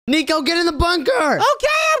Nico, get in the bunker! Okay,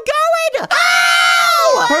 I'm going!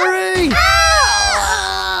 Ow! Hurry!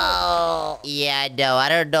 Ow! Yeah, no, I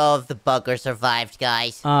don't know if the bunker survived,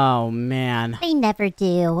 guys. Oh, man. They never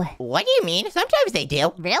do. What do you mean? Sometimes they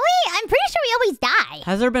do. Really? I'm pretty sure we always die.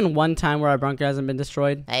 Has there been one time where our bunker hasn't been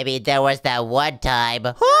destroyed? I mean, there was that one time.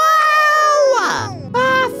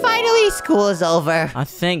 Finally, school is over.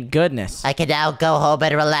 Thank goodness. I can now go home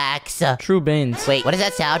and relax. True beans. Wait, what does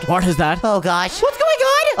that sound? What is that? Oh, gosh. What's going on?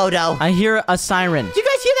 Oh, no. I hear a siren. Do you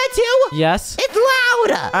guys hear that, too? Yes? It's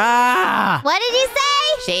loud. Ah! What did you say?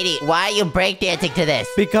 Shady, why are you breakdancing to this?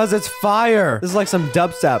 Because it's fire. This is like some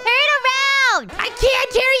dubstep. Turn around! I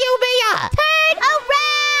can't hear you, Mia. Turn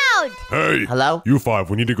around! Hey! Hello? You five,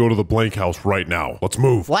 we need to go to the blank house right now. Let's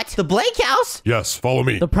move. What? The Blank House? Yes, follow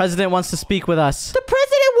me. The president wants to speak with us. The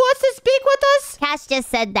president wants to speak with us? Cash just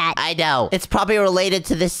said that. I know. It's probably related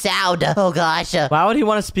to the sound. Oh, gosh. Why would he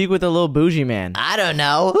want to speak with a little bougie man? I don't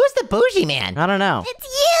know. Who's the bougie man? I don't know. It's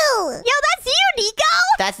you! Yo, that's you, Nico!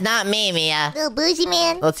 That's not me, Mia. Little bougie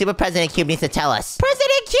man. Let's see what President Cube needs to tell us.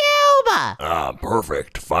 President Cube! Ah,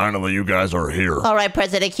 perfect. Finally, you guys are here. All right,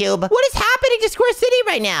 President Cube. What is happening to Square City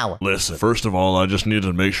right now? Listen, first of all, I just needed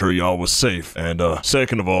to make sure y'all was safe. And,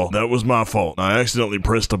 second of all, that was my fault. I accidentally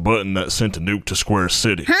pressed a button that sent a nuke to Square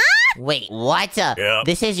City. Huh? Wait, what? Yeah.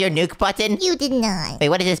 This is your nuke button? You did not. Wait,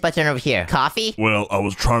 what is this button over here? Coffee? Well, I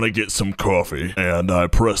was trying to get some coffee, and I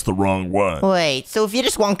pressed the wrong one. Wait, so if you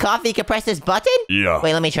just want coffee, you can press this button? Yeah.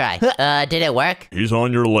 Wait, let me try. Did it work? He's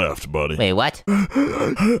on your left, buddy. Wait, what?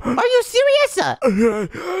 Are you serious?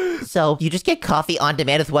 So, you just get coffee on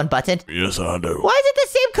demand with one button? Yes, I do. Why is it the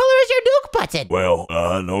same color as your nuke button? Well,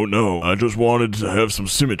 I don't know. I just wanted to have some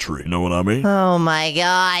symmetry. You know what I mean? Oh my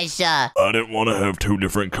gosh. I didn't want to have two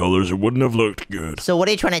different colors. It wouldn't have looked good. So what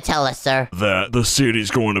are you trying to tell us, sir? That the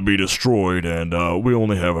city's going to be destroyed, and we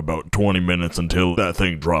only have about 20 minutes until that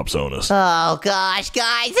thing drops on us. Oh gosh,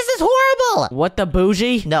 guys, this is horrible! What the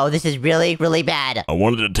bougie? No, this is really, really bad. I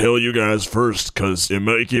wanted to tell you guys first, because it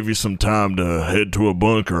might give you some time to head to a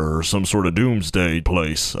bunker or some sort of doomsday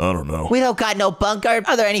place. I don't know. We don't got no bunker.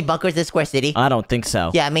 Are there any bunkers in Square City? I don't think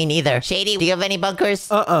so. Yeah, me neither. Shady, do you have any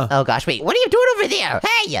bunkers? Uh-uh. Oh gosh, wait, what are you doing over there?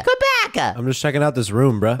 Hey, come back! I'm just checking out this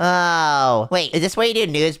room, bruh. Oh, wait, is this where you do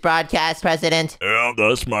news broadcasts, President? Yeah,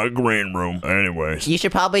 that's my green room. Anyways. You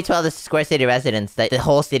should probably tell the Square City residents that the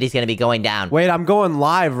whole city's gonna be going down. Wait, I'm going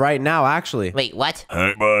live right now, actually. Wait, what?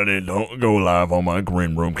 Hey, buddy, don't go live on my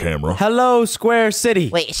green room camera. Hello, Square City.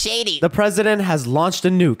 Wait, Shady. The president has launched a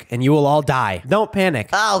nuke, and you will all die. Don't panic.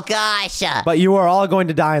 Oh gosh. But you are all going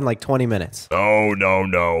to die in like 20 minutes. Oh,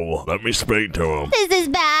 no. Let me speak to him. This is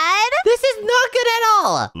bad. This is not good at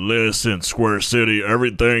all. Listen, Square City,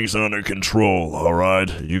 everything's under control,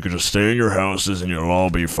 alright? You can just stay in your houses and you'll all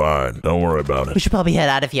be fine. Don't worry about We it. should probably head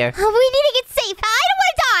out of here. Oh, we need to get safe. I don't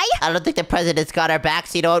want to die. I don't think the president's got our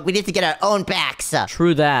backs. You know what? We need to get our own backs.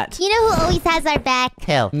 True that. You know who always has our back?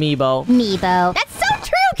 Who? Meebo. Meebo. That's so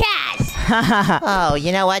true, Cash. Oh,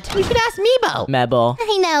 you know what? We should ask Meebo. Mebble.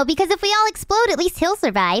 I know, because if we all explode, at least he'll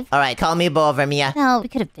survive. All right, call Meebo over, Mia. Oh, we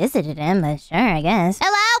could have visited him, but sure, I guess.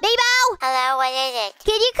 Hello? Meebo? Hello, what is it?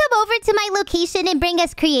 Can you come over to my location and bring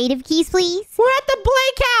us creative keys, please? We're at the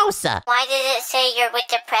Blank House. Why did it say you're with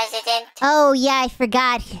the president? Oh, yeah, I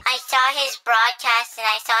forgot. I saw his broadcast and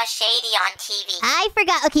I saw Shady on TV. I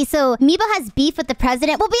forgot. Okay, so Meebo has beef with the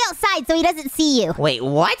president. We'll be outside so he doesn't see you. Wait,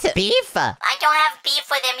 what? Beef? I don't have beef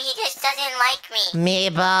with him, he just doesn't like me.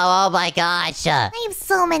 Meebo, oh my gosh. I have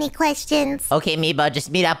so many questions. Okay, Meebo,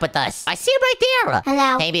 just meet up with us. I see him right there.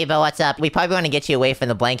 Hello? Hey, Meebo, what's up? We probably want to get you away from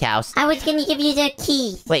the Blank House. I was gonna give you the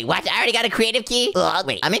key. Wait, what? I already got a creative key?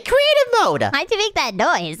 Wait, I'm in creative mode. Why'd you make that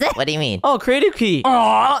noise? What do you mean? Oh, creative key.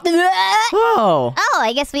 Oh, Oh.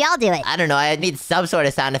 I guess we all do it. I don't know. I need some sort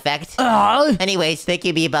of sound effect. Anyways, thank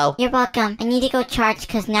you, Meebo. You're welcome. I need to go charge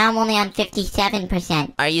because now I'm only on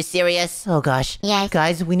 57%. Are you serious? Oh gosh. Yes.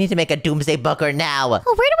 Guys, we need to make a doomsday bunker now.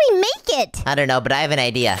 Oh, where do we make it? I don't know, but I have an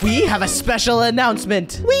idea. We have a special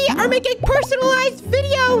announcement. We are making personalized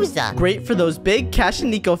videos. Great for those big Cash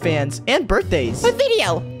and Nico fans and birthdays. A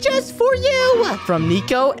video just for you. From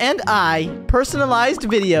Nico and I, personalized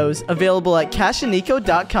videos available at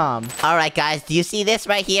cashandnico.com. All right, guys, do you see this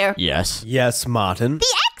right here? Yes. Yes, Martin.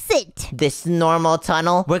 The exit. This normal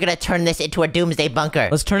tunnel? We're gonna turn this into a doomsday bunker.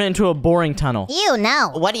 Let's turn it into a boring tunnel. Ew, no.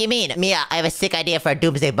 What do you mean? Mia, I have a sick idea for a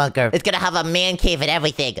doomsday bunker. It's gonna have a man cave and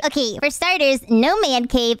everything. Okay, for starters, no man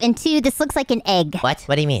cave, and two, this looks like an egg. What?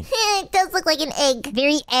 What do you mean? It does look like an egg.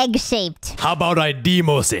 Very egg-shaped. How about I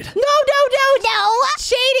demos it? No, no!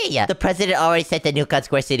 Shady! The president already sent the nuke on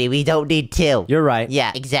Square City. We don't need two. You're right.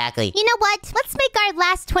 Yeah, exactly. You know what? Let's make our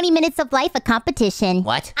last 20 minutes of life a competition.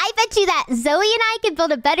 What? I bet you that Zoe and I can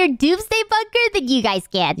build a better doomsday bunker than you guys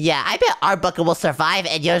can. Yeah, I bet our bunker will survive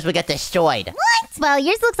and yours will get destroyed. What? Well,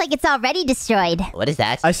 yours looks like it's already destroyed. What is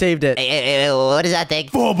that? I saved it. Hey, what is that thing?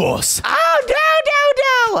 Phobos. Oh,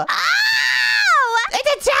 no! Oh!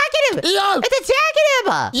 It's attacking him! Yo! It's attacking him!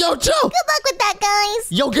 Yo, chill! Good luck with that, guys.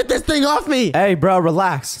 Yo, get this thing off me! Hey, bro,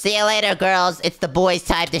 relax. See you later, girls. It's the boys'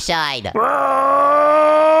 time to shine.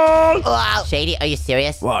 Wow. Shady, are you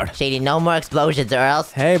serious? What? Shady, no more explosions or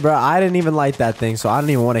else. Hey, bro, I didn't even light that thing, so I don't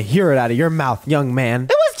even want to hear it out of your mouth, young man. It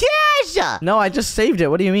was Cash! No, I just saved it.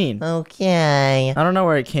 What do you mean? Okay. I don't know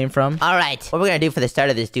where it came from. All right, what we're gonna do for the start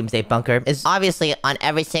of this doomsday bunker is obviously on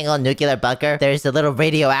every single nuclear bunker, there's a little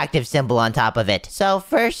radioactive symbol on top of it. So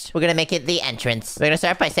first, we're gonna make it the entrance. We're gonna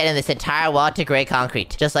start by setting this entire wall to gray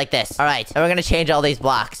concrete, just like this. All right, and we're gonna change all these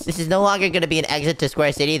blocks. This is no longer gonna be an exit to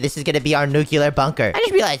Square City. This is gonna be our nuclear bunker. I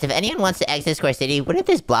just realized if anyone wants to exit Square City, wouldn't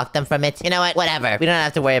this block them from it? You know what? Whatever. We don't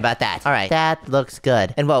have to worry about that. All right, that looks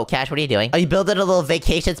good. And whoa, Cash, what are you doing? Are you building a little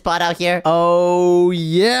vacation spot out here? Oh,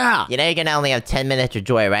 yeah. You know you're gonna only have 10 minutes to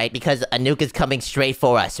joy, right? Because a nuke is coming straight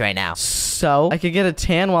for us right now. So, I could get a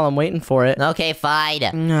tan while I'm waiting for it. Okay, fine.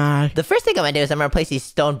 Nah. The first thing I'm gonna do is I'm gonna replace these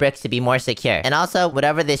stone bricks to be more secure. And also,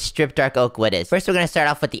 whatever this stripped dark oak wood is. First, we're gonna start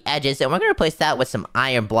off with the edges, and we're gonna replace that with some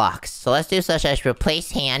iron blocks. So let's do such as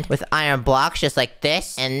replace hand with iron blocks, just like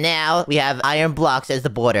this. And now, we have iron blocks as the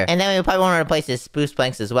border. And then we probably wanna replace this spruce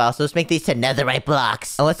planks as well. So let's make these to netherite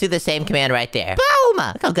blocks. And let's do the same command right there. Boom!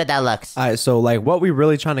 Look how good that looks. All right, so, like, what we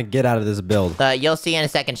really trying to get out of this build? You'll see in a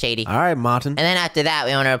second, Shady. All right, Martin. And then after that,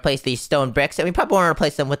 we want to replace these stone bricks, and we probably want to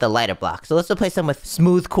replace them with the lighter block. So let's replace them with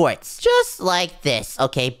smooth quartz. Just like this.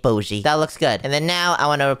 Okay, bougie. That looks good. And then now, I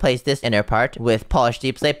want to replace this inner part with polished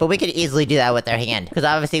deep slate, but we could easily do that with our hand. Because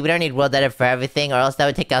obviously, we don't need world edit for everything, or else that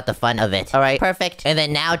would take out the fun of it. Alright, perfect. And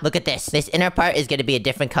then now, look at this. This inner part is going to be a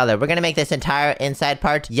different color. We're going to make this entire inside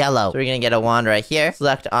part yellow. So we're going to get a wand right here.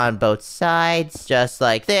 Select on both sides, just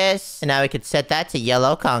like this. And now we could set that to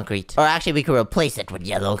yellow concrete. Or actually, we could replace it with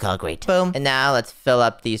yellow concrete. Boom. And now let's fill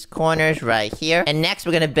up these corners right here. And next,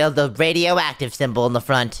 we're gonna build the radioactive symbol in the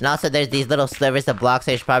front. And also, there's these little slivers of blocks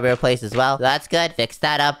I should probably replace as well. So that's good. Fix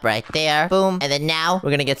that up right there. Boom. And then now,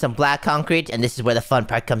 we're gonna get some black concrete. And this is where the fun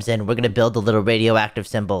part comes in. We're gonna build the little radioactive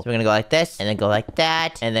symbol. So we're gonna go like this, and then go like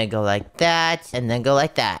that, and then go like that, and then go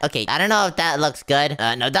like that. Okay, I don't know if that looks good.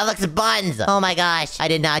 No, that looks buns. Oh my gosh, I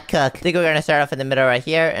did not cook. I think we're gonna start off in the middle right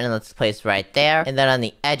here, and then let's place right there. And then on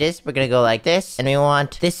the edges, we're gonna go like this, and we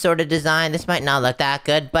want this sort of design. This might not look that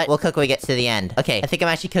good, but we'll cook when we get to the end. Okay, I think I'm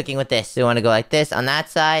actually cooking with this. So we want to go like this on that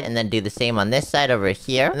side, and then do the same on this side over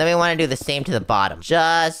here. And then we want to do the same to the bottom.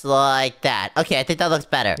 Just like that. Okay, I think that looks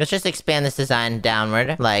better. Let's just expand this design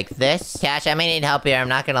downward, like this. Cash, I may need help here, I'm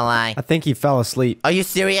not gonna lie. I think he fell asleep. Are you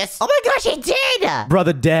serious? Oh my gosh, he did!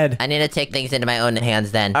 Brother dead. I need to take things into my own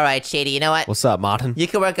hands then. Alright, Shady, you know what? What's up, Martin? You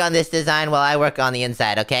can work on this design while I work on the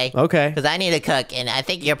inside, okay? Okay. Because I need to cook, and I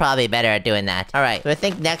think you're probably better at doing that. Alright, so I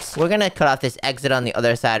think next, we're gonna cut off this exit on the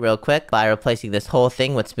other side real quick by replacing this whole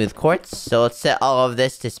thing with smooth quartz. So let's set all of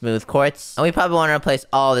this to smooth quartz. And we probably want to replace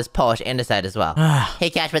all this polish andesite as well. Hey,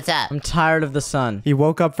 Cash, what's up? I'm tired of the sun. He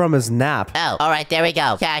woke up from his nap. Oh, alright, there we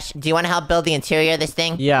go. Cash, do you want to help build the interior of this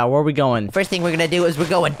thing? Yeah, where are we going? First thing we're gonna do is we're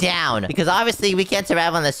going down. Because obviously, we can't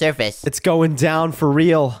survive on the surface. It's going down for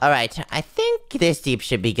real. Alright, I think this deep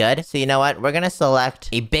should be good. So you know what? We're gonna select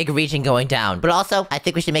a big region going down. But also, I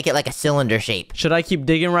think we should make it like a cylinder shape. Should I keep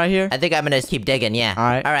digging right here? I think I'm gonna just keep digging, yeah.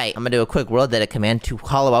 Alright. Alright, I'm gonna do a quick world edit command to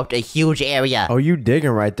hollow out a huge area. Oh, you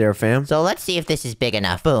digging right there, fam. So let's see if this is big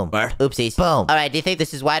enough. Boom. Oopsies. Boom. Alright, do you think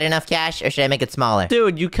this is wide enough, Cash? Or should I make it smaller?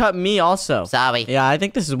 Dude, you cut me also. Sorry. Yeah, I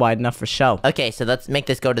think this is wide enough for show. Okay, so let's make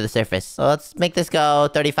this go to the surface. So let's make this go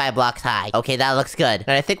 35 blocks high. Okay, that looks good.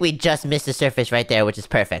 And I think we just missed the surface right there, which is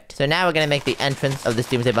perfect. So now we're gonna make the entrance of this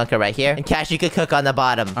doomsday bunker right here. And Cash, you could cook on the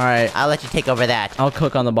bottom. Alright. I'll let you take over that. I'll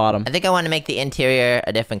cook on the bottom. I think I want to make the interior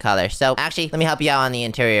a different color. So actually, let me help you out on the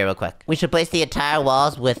interior real quick. We should place the entire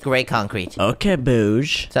walls with gray concrete. Okay,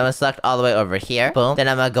 booge. So I'm gonna select all the way over here. Boom. Then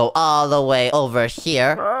I'm gonna go all the way over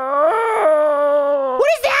here. What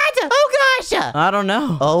is that? Oh gosh! I don't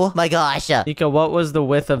know. Oh my gosh. Nico, what was the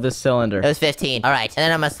width of this cylinder? It was 15. Alright, and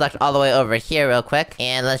then I'm gonna select all the way over here real quick.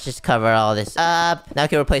 And let's just cover all this up. Now we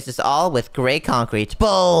can replace this all with gray concrete.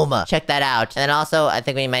 Boom! Check that out. And then also, I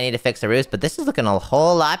think we might need to fix the roofs, but this is looking a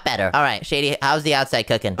whole lot better. Alright, Shady, how's the outside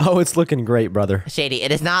cooking? Oh, it's looking great, brother. Shady,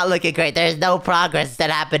 it is not looking great. There's no progress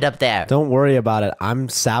that happened up there. Don't worry about it. I'm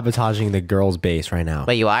sabotaging the girls' base right now.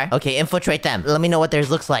 Wait, you are? Okay, infiltrate them. Let me know what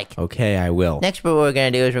theirs looks like. Okay, I will. Next, what we're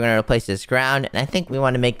gonna do is we're gonna replace this ground around, and I think we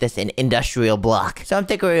want to make this an industrial block. So I'm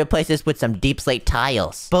thinking we're gonna replace this with some deep slate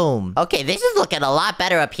tiles. Boom. Okay, this is looking a lot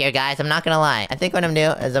better up here, guys. I'm not gonna lie. I think what I'm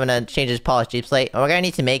gonna do is I'm gonna change this polished deep slate. And we're gonna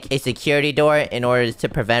need to make a security door in order to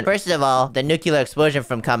prevent, first of all, the nuclear explosion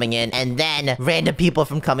from coming in, and then random people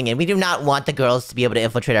from coming in. We do not want the girls to be able to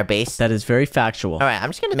infiltrate our base. That is very factual. All right, I'm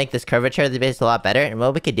just gonna make this curvature of the base a lot better. And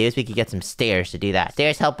what we could do is we could get some stairs to do that.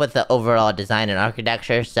 Stairs help with the overall design and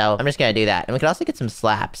architecture, so I'm just gonna do that. And we could also get some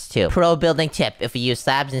slabs too. Pro building tip: if we use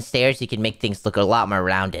slabs and stairs, you can make things look a lot more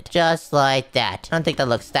rounded. Just like that. I don't think that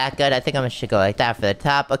looks that good. I think I'm gonna go like that for the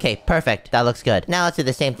top. Okay, perfect. That looks good. Now let's do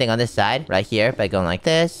the same thing on this side, right here, by going like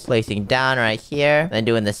this, placing down right here, and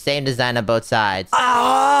doing the same design on both sides.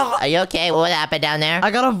 Oh! Are you okay? What happened down there?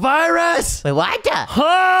 I got a virus! Wait, what?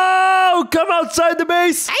 Oh, come outside the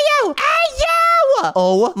base. Hey, you! Hey, you!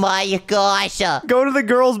 Oh my gosh. Go to the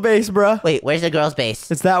girls' base, bruh. Wait, where's the girls'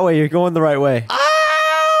 base? It's that way. You're going the right way. Oh!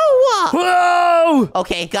 Whoa!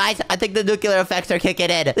 Okay, guys, I think the nuclear effects are kicking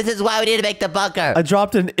in. This is why we need to make the bunker. I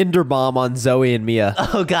dropped an ender bomb on Zoe and Mia.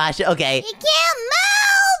 Oh gosh, okay. You can't move!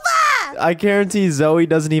 I guarantee Zoe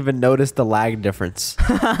doesn't even notice the lag difference.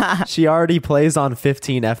 She already plays on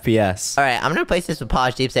 15 FPS. All right, I'm gonna replace this with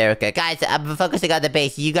polished deep slate. Okay, guys, I'm focusing on the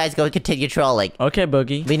base. You guys go continue trolling. Okay,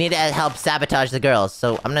 Boogie. We need to help sabotage the girls,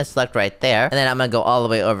 so I'm gonna select right there, and then I'm gonna go all the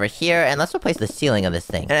way over here, and let's replace the ceiling of this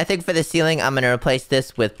thing. And I think for the ceiling, I'm gonna replace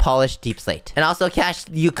this with polished deep slate. And also, Cash,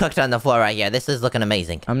 you cooked on the floor right here. This is looking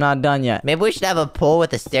amazing. I'm not done yet. Maybe we should have a pole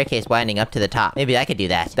with a staircase winding up to the top. Maybe I could do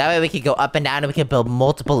that. That way we could go up and down, and we could build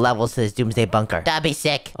multiple levels to this doomsday bunker. That'd be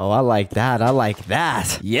sick. Oh, I like that. I like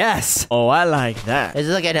that. Yes. Oh, I like that. This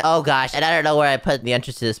is looking, oh gosh, and I don't know where I put the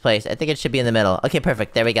entrance to this place. I think it should be in the middle. Okay,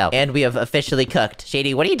 perfect. There we go. And we have officially cooked.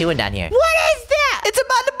 Shady, what are you doing down here? What is that? It's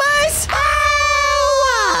about to bust!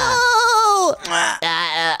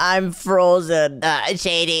 I'm frozen.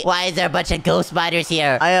 Shady, why is there a bunch of ghost spiders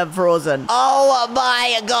here? I am frozen. Oh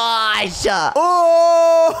my gosh!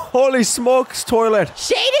 Oh, holy smokes, toilet.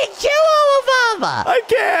 Shady, kill all of them! I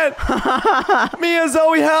can't. Mia,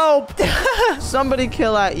 Zoe, help. Somebody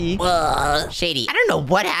kill IE. Shady, I don't know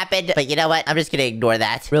what happened, but you know what? I'm just gonna ignore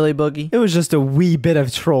that. Really, Boogie? It was just a wee bit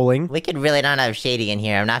of trolling. We could really not have Shady in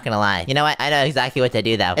here, I'm not gonna lie. You know what? I know exactly what to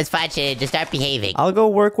do, though. It's fine, Shady. Just start behaving. I'll go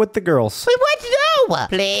work with the girls. Wait, what? No!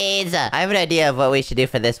 Please. I have an idea of what we should do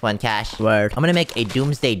for this one, Cash. Word. I'm gonna make a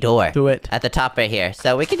doomsday door. Do it. At the top right here.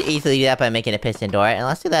 So we could easily do that by making a piston door, and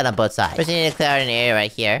let's do that on both sides. First, we need to clear out an area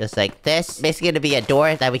right here, just like this. Basically gonna be a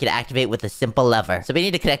door that we can activate with a simple lever. So we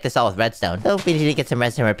need to connect this all with redstone. So we need to get some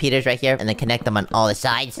redstone repeaters right here, and then connect them on all the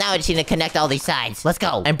sides. Now we just need to connect all these sides. Let's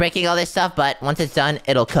go. I'm breaking all this stuff, but once it's done,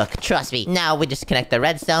 it'll cook. Trust me. Now we just connect the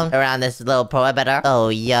redstone around this little perimeter. Oh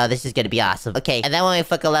yeah, this is gonna be awesome. Okay, and then when we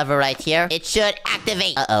flick a lever right here, it should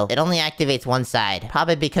activate. Uh-oh. It only activates one side.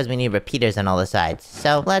 Probably because we need repeaters on all the sides.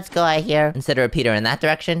 So let's go out here, instead of a repeater in that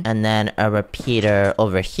direction, and then a repeater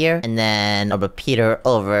over here, and then a repeater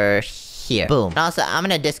over here. Boom. And also, I'm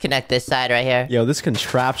gonna disconnect this side right here. Yo, this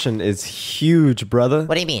contraption is huge, brother.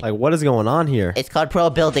 What do you mean? Like, what is going on here? It's called Pro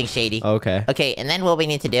Building, Shady. Okay. Okay, and then what we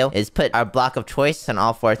need to do is put our block of choice on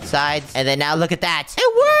all four sides. And then now look at that.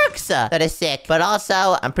 It works! That is sick. But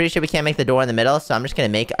also, I'm pretty sure we can't make the door in the middle, so I'm just gonna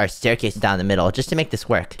make our staircase down the middle just to make this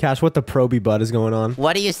work. Cash, what the proby butt is going on?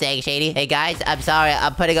 What are you saying, Shady? Hey guys, I'm sorry.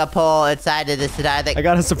 I'm putting a pole inside of this entire thing. I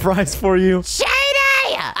got a surprise for you. Shady!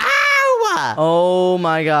 Ow! Oh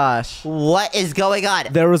my gosh. What is going on?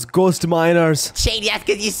 There was ghost miners. Shady, that's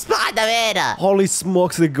because you spawned them in. Holy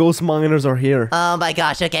smokes, the ghost miners are here. Oh my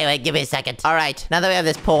gosh. Okay, wait, give me a second. All right, now that we have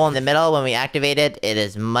this pole in the middle, when we activate it, it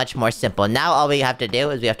is much more simple. Now all we have to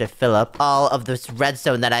do is we have to fill up all of this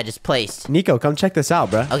redstone that I just placed. Nico, come check this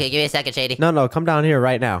out, bruh. Okay, give me a second, Shady. No, come down here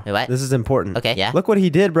right now. Wait, what? This is important. Okay, yeah. Look what he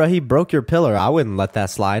did, bruh. He broke your pillar. I wouldn't let that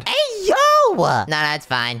slide. Hey, yo! No, that's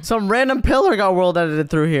fine. Some random pillar got world edited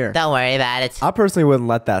through here. Don't worry about it. I personally wouldn't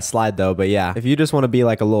let that slide, though. But yeah, if you just want to be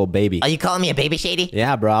like a little baby. Are you calling me a baby, Shady?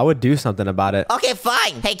 Yeah, bro, I would do something about it. Okay,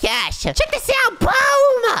 fine. Hey, Cash, check this out. Boom!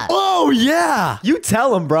 Oh, yeah. You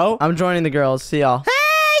tell him, bro. I'm joining the girls. See y'all. Hey!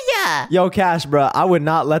 Yo, Cash, bro, I would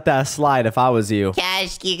not let that slide if I was you.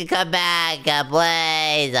 Cash, you can come back,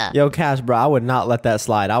 please. Yo, Cash, bro, I would not let that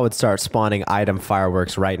slide. I would start spawning item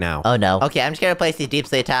fireworks right now. Oh, no. Okay, I'm just gonna place these deep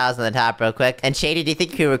slate tiles on the top real quick. And Shady, do you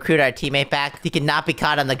think you can recruit our teammate back? He cannot be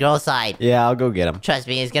caught on the girl side. Yeah, I'll go get him. Trust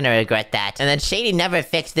me, he's gonna regret that. And then Shady never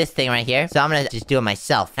fixed this thing right here, so I'm gonna just do it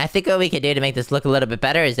myself. And I think what we could do to make this look a little bit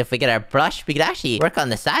better is if we get our brush, we could actually work on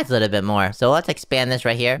the sides a little bit more. So let's expand this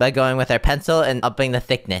right here by going with our pencil and upping the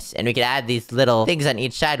thickness. lines. And we could add these little things on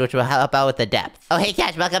each side, which will help out with the depth. Oh, hey,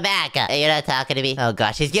 Cash, welcome back. You're not talking to me? Oh,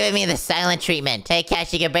 gosh, he's giving me the silent treatment. Hey,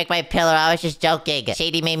 Cash, you can break my pillar. I was just joking.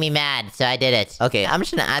 Shady made me mad, so I did it. Okay, I'm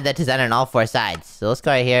just gonna add that design on all 4 sides. So let's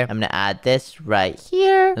go right here. I'm gonna add this right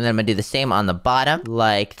here. And then I'm gonna do the same on the bottom,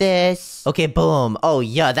 like this. Okay, boom. Oh,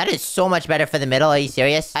 yeah, that is so much better for the middle. Are you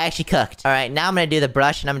serious? I actually cooked. All right, now I'm gonna do the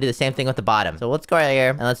brush, and I'm gonna do the same thing with the bottom. So let's go right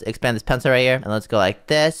here, and let's expand this pencil right here, and let's go like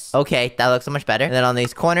this. Okay, that looks so much better. And then on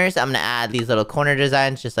these corners, I'm gonna add these little corner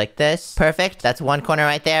designs just like this. Perfect. That's one corner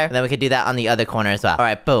right there. And then we could do that on the other corner as well. All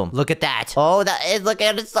right, boom. Look at that. Oh, that is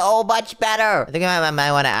looking so much better. I think I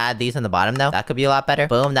might want to add these on the bottom though. That could be a lot better.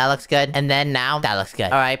 Boom, that looks good. And then now, that looks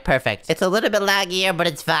good. All right, perfect. It's a little bit laggy here, but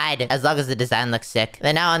it's fine. As long as the design looks sick.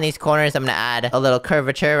 Then now on these corners, I'm gonna add a little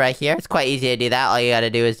curvature right here. It's quite easy to do that. All you gotta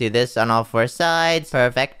do is do this on all 4 sides.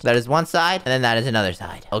 Perfect. That is one side, and then that is another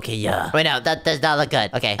side. Okay, yeah. Wait, no, that does not look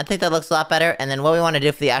good. Okay, I think that looks a lot better. And then what we want to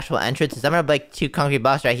do for the actual entrance is I'm gonna break 2 concrete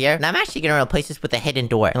blocks right here. And I'm actually gonna replace this with a hidden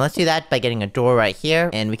door. And let's do that by getting a door right here.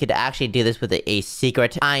 And we could actually do this with a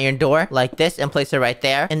secret iron door like this and place it right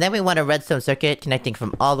there. And then we want a redstone circuit connecting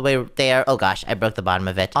from all the way there. Oh gosh, I broke the bottom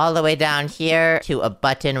of it. All the way down here to a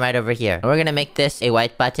button right over here. And we're gonna make this a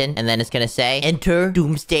white button. And then it's gonna say, enter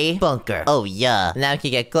Doomsday Bunker. Oh yeah. Now we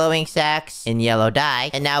can get glowing sacks in yellow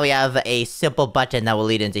dye. And now we have a simple button that will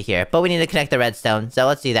lead into here. But we need to connect the redstone. So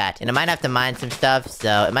let's do that. And I might have to mine some stuff.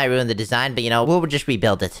 So it might ruin the design. But you know, we'll just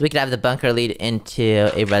rebuild it. We could have the bunker lead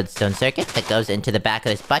into a redstone circuit that goes into the back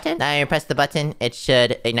of this button. Now you press the button. It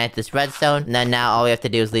should ignite this redstone. And then now all we have to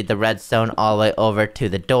do is lead the redstone all the way over to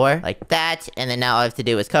the door. Like that. And then now all we have to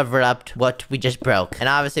do is cover up what we just broke. And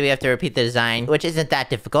obviously we have to repeat the design, which isn't that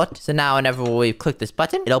difficult. So now whenever we click this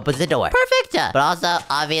button, it opens the door. Perfect! But also,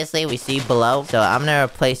 obviously, we see below. So I'm gonna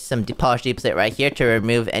replace some polished deep slate right here to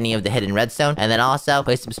remove any of the hidden redstone. And then also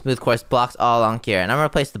place some smooth quartz blocks all along here. And I'm gonna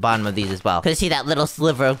replace the bottom of these as well. Cause see that little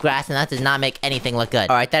sliver of grass, and that does not make anything look good.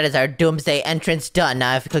 Alright, that is our Doomsday entrance done.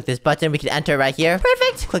 Now if we click this button, we can enter right here.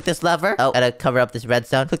 Perfect! Click this lever. Oh, gotta cover up this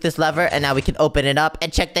redstone. Click this lever, and now we can open it up.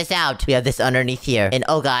 And check this out. We have this underneath here. And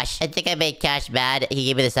oh gosh, I think I made Cash mad. He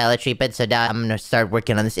gave me the silent treatment, so now I'm gonna start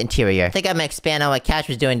working on this interior. I think I'm gonna expand on what Cash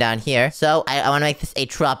was doing down here. So I wanna make this a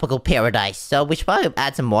tropical paradise. So we should probably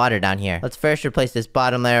add some water down here. Let's first replace this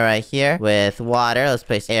bottom layer right here with water. Let's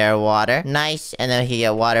place air, water. Nice. And then we can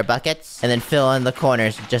get water buckets. And then fill in the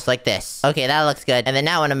corners just like this. Okay, that looks good. And then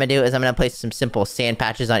now what I'm gonna do is I'm gonna place some simple sand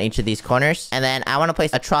patches on each of these corners. And then I wanna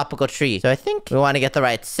place a tropical tree. So I think we wanna get the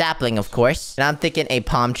right sapling, of course. And I'm thinking a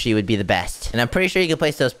palm tree would be the best. And I'm pretty sure you can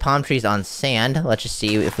place those palm trees on sand. Let's just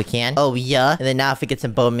see if we can. Oh, yeah. And then now if we get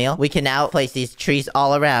some bone meal, we can now place these trees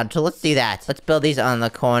all around. So let's do that. Let's build these on the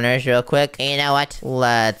corners real quick. And you know what?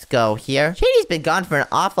 Let's go here. Shady's been gone for an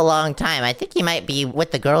awful long time. I think he might be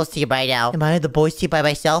with the girls' team by now. Am I at the boys' team by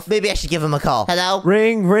myself? Maybe I should give him a call. Hello?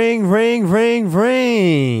 Ring, ring, ring, ring,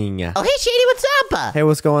 ring. Oh, hey, Shady, what's up? Hey,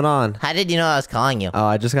 what's going on? How did you know I was calling you? Oh,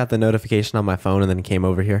 I just got the notification on my phone and then came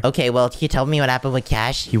over here. Okay, well, can you tell me what happened with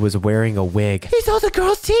Cash? He was wearing a wig. He's on the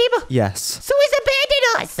girls' team? Yes. So he's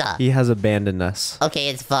abandoned us! He has abandoned us. Okay,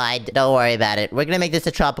 it's fine. Don't worry about it. We're gonna make this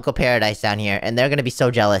a tropical paradise down here, and they're gonna be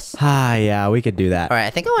so jealous. Ah, yeah, we could do that. Alright, I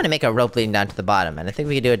think I want to make a rope leading down to the bottom, and I think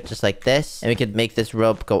we could do it just like this, and we could make this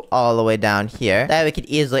rope go all the way down here. That way we could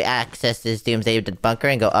easily access this Doomsday bunker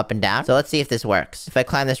and go up and down. So let's see if this works. If I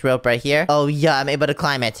climb this rope right here, oh yeah, I'm able to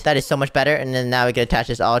climb it. That is so much better, and then now we can attach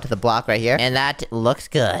this all to the block right here, and that looks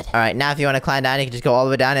good. Alright, now if you want to climb down, you can just go all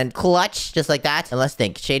the way down and clutch, just like that. And let's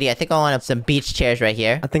think. Shady, I think I want some beach chairs right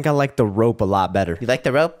here. I think I like the rope a lot better. You like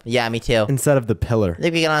the rope? Yeah, me too. Instead of the pillar. I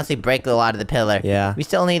think we can honestly break a lot of the pillar. Yeah. We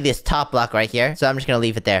still need this top block right here, so I'm just gonna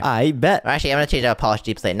leave it there. I bet. Or actually, I'm gonna change out polished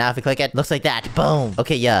deep slate. Now if we click it, looks like that. Boom.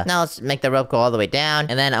 Okay, yeah. Now let's make the rope go all the way down,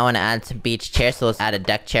 and then I want to add some beach chairs, so let's add a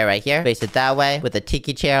deck chair right here. Face it that way, with a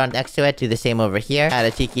tiki chair on next to it. Do the same over here. Add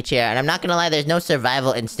a tiki chair, and I'm not gonna lie, there's no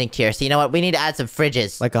survival instinct here, so you know what? We need to add some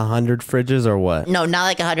fridges. Like 100 fridges or what? No, not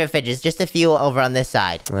like 100 fridges, just a few over on this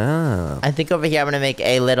side. Oh. I think over here I'm gonna make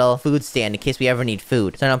a little food stand in case we ever need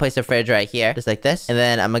food. So I'm gonna place a fridge right here, just like this. And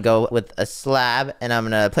then I'm gonna go with a slab, and I'm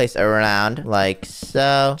gonna place it around like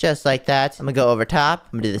so, just like that. I'm gonna go over top.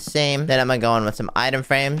 I'm gonna do the same. Then I'm gonna go in with some item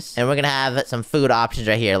frames, and we're gonna have some food options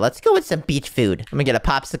right here. Let's go with some beach food. I'm gonna get a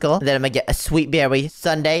popsicle, and then I'm gonna get a sweet berry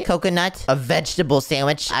sundae, coconut, a vegetable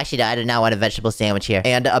sandwich. Actually, no, I do not want a vegetable sandwich here,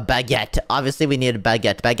 and a baguette. Obviously, we need a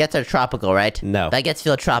baguette. Baguettes are tropical, right? No. Baguettes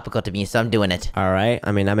feel tropical to me, so I'm doing it. All right.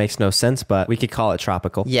 I mean, that makes no sense, but we could call it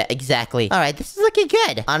tropical. Yeah, exactly. All right, this is looking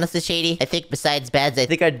good. Honestly, Shady, I think besides beds, I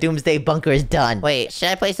think our doomsday bunker is done. Wait, should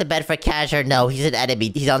I place a bed for Cash or no? He's an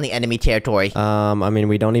enemy. He's on the enemy territory. I mean,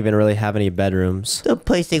 we don't even really have any bedrooms. So I'm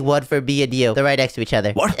placing one for me and you. They're right next to each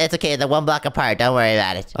other. What? It's okay. They're 1 block apart. Don't worry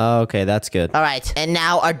about it. Oh, okay, that's good. All right, and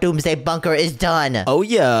now our doomsday bunker is done. Oh,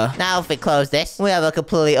 yeah. Now if we close this, we have a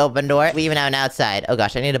completely open door. We even have an outside. Oh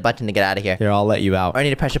gosh, I need a button to get out of here. Here, I'll let you out. Or I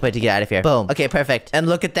need a pressure plate to get out of here. Boom. Okay, perfect. And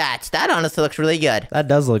look at that. That honestly looks really good. That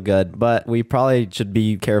does look good, but we probably should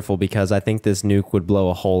be careful because I think this nuke would blow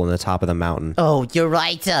a hole in the top of the mountain. Oh, you're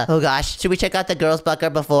right. Oh gosh, should we check out the girls' bunker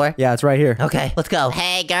before? Yeah, it's right here. Okay, let's go.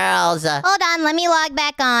 Hey girls. Hold on, let me log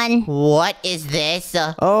back on. What is this?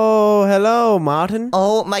 Oh, hello, Martin.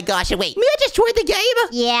 Oh my gosh, wait. May I just join the game?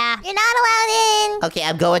 Yeah, you're not allowed in. Okay,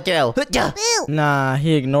 I'm going through. Boo. Nah,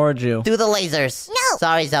 he ignored you. Through the lasers. No.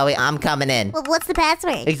 Sorry, Zoe, I'm coming in. Well, what's the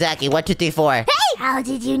password? Exactly, 1, 2, 3, 4. Hey! How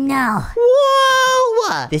did you know?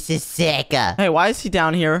 Whoa! This is sick. Hey, why is he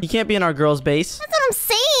down here? He can't be in our girls' base. That's what I'm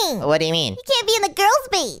saying. What do you mean? You can't be in the girls'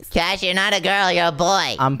 base. Cash, you're not a girl, you're a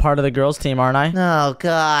boy. I'm part of the girls' team, aren't I? Oh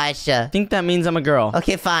gosh. I think that means I'm a girl.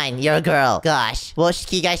 Okay, fine, you're a girl. Gosh. Well,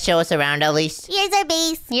 can you guys show us around at least? Here's our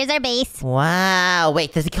base. Here's our base. Wow.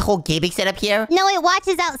 Wait, there's a whole gaming setup here? No, it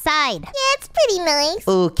watches outside. Yeah, it's pretty nice.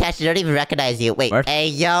 Ooh, Cash, I don't even recognize you. Wait. What? Hey,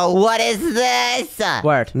 yo, what is this?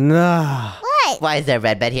 Word. Nah. What? Why is there a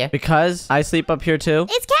red bed here? Because I sleep up here too.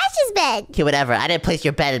 It's Cash's bed. Okay, whatever. I didn't place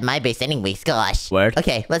your bed in my base anyways. Gosh. Word.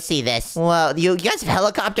 Okay, let's see this. Whoa, you guys have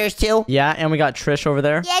helicopters too? Yeah, and we got Trish over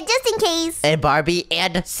there. Yeah, just in case. And Barbie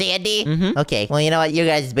and Sandy? Mhm. Okay, well, you know what? Your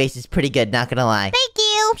guys' base is pretty good, not gonna lie. Thank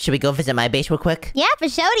you. Should we go visit my base real quick? Yeah, for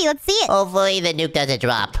Shody. Let's see it. Hopefully the nuke doesn't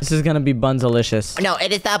drop. This is gonna be Bunzalicious. No,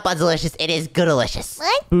 it is not Buzzalicious. It is Goodalicious.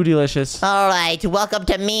 What? Bootylicious. Alright, welcome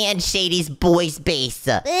to me and Shady's boys' base.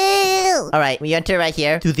 Boo. Alright, we enter right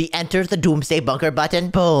here. Do the enter the doomsday bunker button.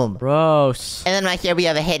 Boom. Gross. And then right here we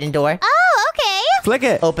have a hidden door. Oh, okay. Flick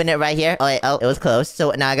it. Open it right here. Oh, wait, oh, it was closed.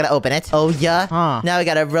 So now I gotta open it. Oh, yeah. Huh. Now we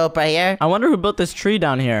got a rope right here. I wonder who built this tree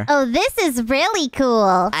down here. Oh, this is really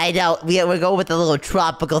cool. I know. We're going with a little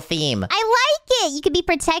tropical theme. I like it. You could be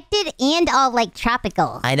protected and all like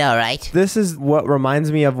tropical. I know, right? This is what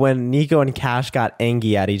reminds me of when Nico and Cash got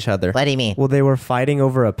angry at each other. What do you mean? Well, they were fighting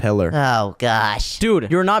over a pillar. Oh, gosh.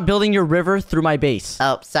 Dude, you're not building your river through my base.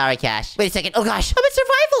 Oh, sorry, Cash. Wait a second. Oh, gosh. I'm in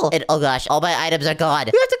survival. And, oh, gosh. All my items are gone.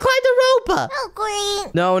 We have to climb the rope. Oh,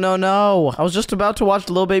 great. No, no, no. I was just about to watch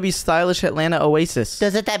Lil Baby's stylish Atlanta Oasis.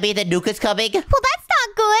 Doesn't that mean the nuke is coming? Well, that's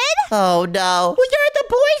not good. Oh, no. Well, you're at the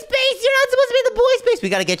boys' base. You're not supposed to be in the boys' base. We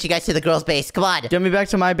gotta get you guys to the girls' base. Come on. Get me back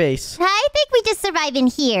to my base. I think we just survive in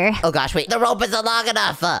here. Oh, gosh. Wait. The rope isn't long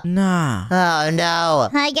enough. Nah. Oh, no.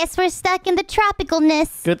 I guess we're stuck in the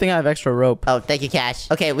tropicalness. Good thing I have extra rope. Oh, thank you, Cash.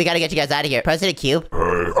 Okay, we gotta get you guys out of here. President Cube.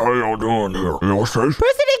 Hey, how y'all doing here? Y'all safe?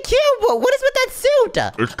 President Cube! What is with that suit?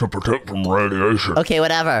 It's to protect from radiation. Okay,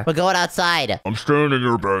 whatever. We're going outside. I'm staying in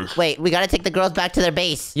your base. Wait, we gotta take the girls back to their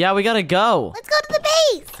base. Yeah, we gotta go. Let's go to the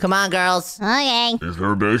base. Come on, girls. Okay. Is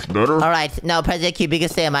their base better? Alright, no, President Cube, you can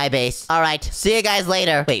stay in my base. Alright, see you guys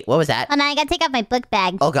later. Wait, what was that? Oh, no, I gotta take off my book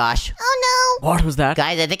bag. Oh, gosh. Oh, no. What was that?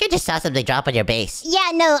 Guys, I think I just saw something drop on your base.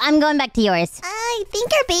 Yeah, no, I'm going back to yours. I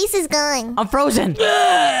think our base is gone. I'm frozen.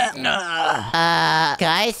 Guys?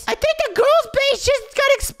 I think the girls' base just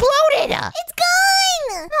got exploded! It's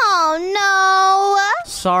gone. Oh,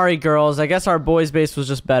 no. Sorry, girls. I guess our boys' base was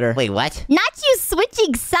just better. Wait, what? Not you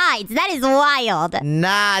switching sides. That is wild.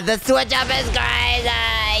 Nah, the switch up is crazy!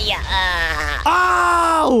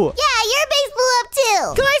 Oh! Yeah, your base blew up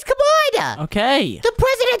too. Guys, come on! Okay. The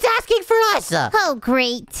president's asking for us! Oh,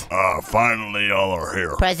 great. Finally y'all are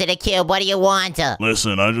here. President Cube, what do you want?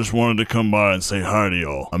 Listen, I just wanted to come by and say hi to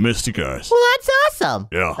y'all. I missed you guys. Well, that's awesome!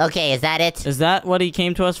 Yeah. Okay, is that it? Is that what he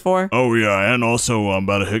came to us for? Oh yeah, and also I'm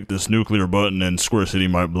about to hit this nuclear button and Square City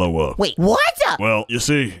might blow up. Wait, what? Well, you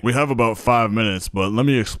see, we have about 5 minutes, but let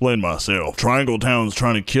me explain myself. Triangle Town's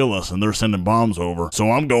trying to kill us and they're sending bombs over,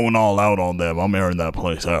 so I'm going all out on them. I'm airing that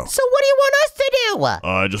place out. So what do you want us to do?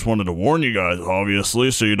 I just wanted to warn you guys,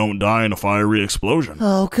 obviously, so you don't die in a fiery explosion.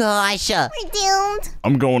 Oh, gosh. We're doomed.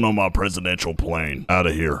 I'm going on my presidential plane out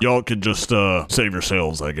of here. Y'all could just, save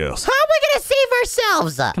yourselves, I guess. How are we gonna save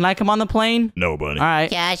ourselves? Can I come on the plane? No, buddy. All right.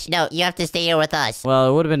 Cash, no, you have to stay here with us. Well,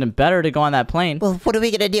 it would have been better to go on that plane. Well, what are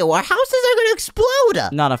we gonna do? Our houses are gonna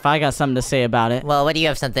explode! Not if I got something to say about it. Well, what do you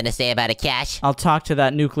have something to say about it, Cash? I'll talk to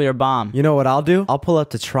that nuclear bomb. You know what I'll do? I'll pull up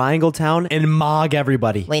to Triangle Town and mog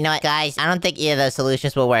everybody. Well, you know what, guys? I don't think either of those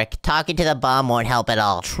solutions will work. Talking to the bomb won't help at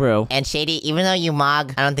all. True. And Shady, even though you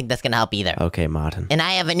mog, I don't think that's gonna help either. Okay, Martin. And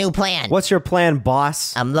I have a new plan. What's your plan,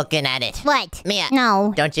 boss? I'm looking at it. What? Mia.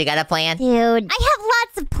 No. Don't you got a plan? Dude, I have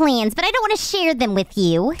lots of plans, but I don't want to share them with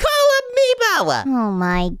you. Call up Meebo! Oh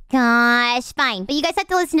my gosh. Fine, but you guys have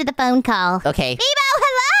to listen to the phone call. Okay. Meebo,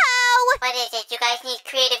 hello! What is it? You guys need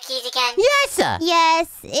creative keys again? Yes! Yes,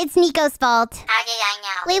 it's Nico's fault. How did I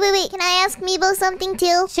know? Wait. Can I ask Meebo something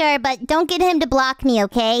too? Sure, but don't get him to block me,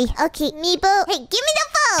 okay? Okay, Meebo. Hey, give me the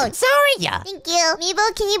phone! Sorry, ya. Thank you.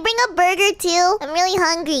 Meebo, can you bring a burger too? I'm really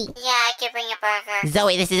hungry. Yeah, I can bring a burger.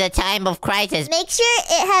 Zoe, this is a time of crisis. Make sure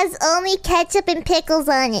it has only ketchup and pickles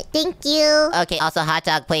on it. Thank you. Okay, also hot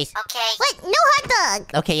dog, please. Okay. What? No hot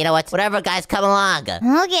dog! Okay, you know what? Whatever, guys, come along.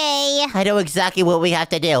 Okay. I know exactly what we have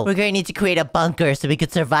to do. We're gonna need to create a bunker so we can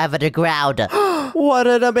survive underground. What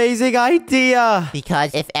an amazing idea.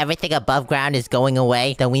 Because if everything above ground is going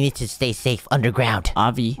away, then we need to stay safe underground.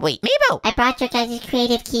 Avi. Wait, Meebo! I brought your guys'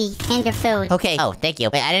 creative keys and your food. Okay. Oh, thank you.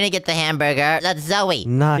 Wait, I didn't get the hamburger. That's Zoe.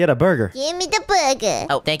 Not get a burger. Give me the burger.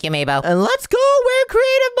 Oh, thank you, Meebo. And let's go. We're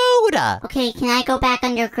creative mode. Okay, can I go back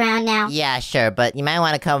underground now? Yeah, sure, but you might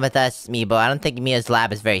want to come with us, Meebo. I don't think Mia's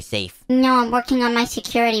lab is very safe. No, I'm working on my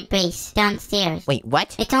security base downstairs. Wait,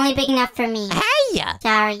 what? It's only big enough for me. Hey!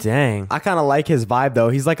 Sorry. Dang. I kind of like his vibe, though.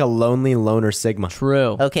 He's like a lonely loner Sigma.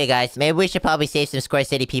 True. Okay, guys, maybe we should probably save some Square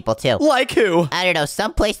City people, too. Like who? I don't know,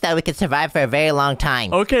 someplace that we could survive for a very long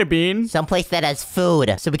time. Okay, Bean. Someplace that has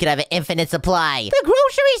food, so we could have an infinite supply. The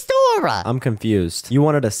grocery store! I'm confused. You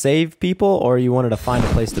wanted to save people, or you wanted to find a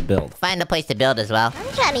place to build? Find a place to build as well.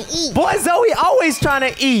 I'm trying to eat. Boy, Zoe always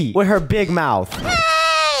trying to eat with her big mouth.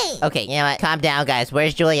 Hey! Okay, you know what? Calm down, guys.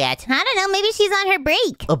 Where's Juliet? I don't know, maybe she's on her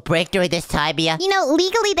break. A break during this time, Mia? You know,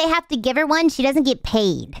 legally they have to give her one. She doesn't get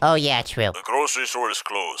paid. Oh, yeah, true. The grocery store is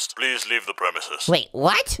closed. Please leave the premises. Wait,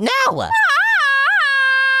 what? No!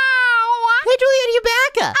 Hey, Juliet, are you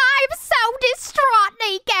back? I'm so distraught,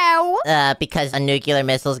 Nico. Because a nuclear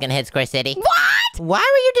missile is gonna hit Square City. What? Why were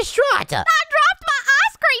you distraught? I dropped my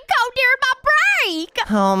ice cream cone during my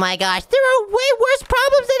break. Oh my gosh, there are way worse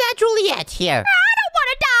problems than that, Juliet. Here. I don't want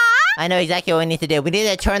to die. I know exactly what we need to do. We need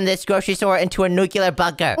to turn this grocery store into a nuclear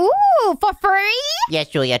bunker. Ooh, for free? Yes,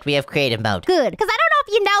 Juliet, we have creative mode. Good, because I don't know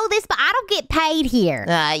if you know this, but I don't get paid here.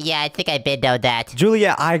 Yeah, I think I did know that.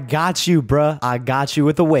 Julia, I got you, bruh. I got you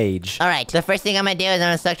with a wage. Alright, the first thing I'm gonna do is I'm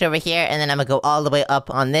gonna select over here, and then I'm gonna go all the way up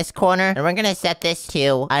on this corner, and we're gonna set this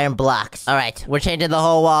to iron blocks. Alright, we're changing the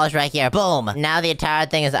whole walls right here. Boom! Now the entire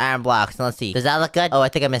thing is iron blocks. Let's see. Does that look good? Oh, I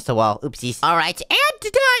think I missed a wall. Oopsies. Alright,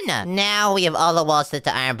 and done! Now we have all the walls set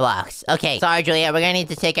to iron blocks. Okay, sorry, Juliet, we're gonna need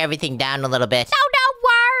to take everything down a little bit.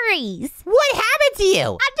 No worries. What happened to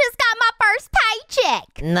you? I just got my first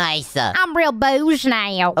paycheck. Nice. I'm real bouge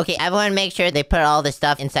now. Okay, everyone make sure they put all this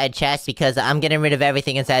stuff inside chests because I'm getting rid of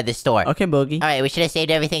everything inside the store. Okay, Boogie. Alright, we should have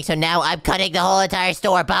saved everything, so now I'm cutting the whole entire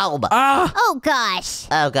store. Boom! Ah! Oh, gosh.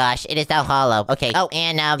 Oh gosh, it is now hollow. Okay. Oh,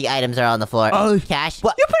 and now the items are on the floor. Oh. Cash.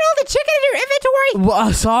 What? You put all the chicken in your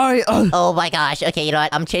inventory? Sorry. Oh my gosh. Okay, you know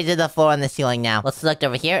what? I'm changing the floor on the ceiling now. Let's select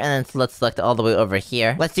over here, and then let's select all the way over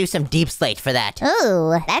here. Let's do some deep slate for that.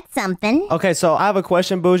 Ooh, that's something. Okay, so I have a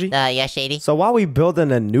question, Bougie. Yeah, Shady? So why are we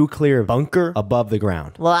building a nuclear bunker above the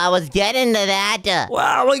ground? Well, I was getting to that.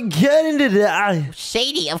 Wow, get into that.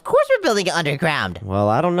 Shady, of course we're building it underground. Well,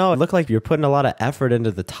 I don't know. It looked like you're putting a lot of effort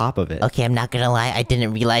into the top of it. Okay, I'm not gonna lie. I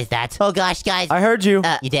didn't realize that. Oh gosh, guys. I heard you.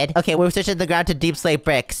 You did? Okay, we're switching the ground to deep slate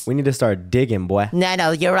bricks. We need to start digging, boy.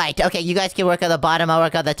 No, you're right. Okay, you guys can work on the bottom, I'll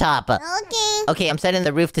work on the top. Okay. Okay, I'm setting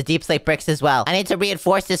the roof to deep slate bricks as well. I need to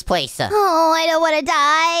reinforce this place. Oh, I don't want to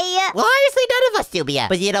die. Well, obviously none of us do, Mia.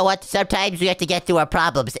 But you know what? Sometimes we have to get through our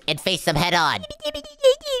problems and face them head on.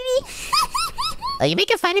 Are you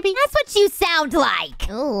making fun of me? That's what you sound like.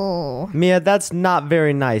 Ooh. Mia, that's not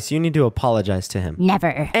very nice. You need to apologize to him.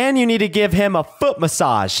 Never. And you need to give him a foot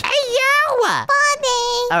massage. Hey, yo!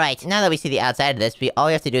 Funny. Alright, now that we see the outside of this, all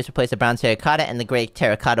we have to do is replace the brown terracotta and the gray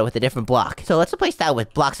terracotta with a different block. So let's replace that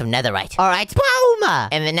with blocks of netherite. Alright, boom!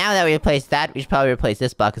 And then now that we replace that, we should probably replace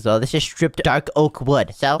this block as well. This is stripped dark oak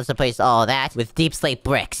wood. So let's replace all that with deep slate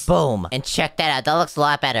bricks. Boom! And check that out, that looks a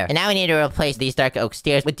lot better. And now we need to replace these dark oak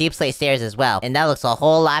stairs with deep slate stairs as well. And that looks a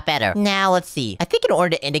whole lot better. Now let's see. I think in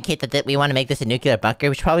order to indicate that we want to make this a nuclear bunker,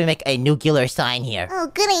 we should probably make a nuclear sign here. Oh,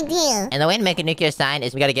 good idea. And the way to make a nuclear sign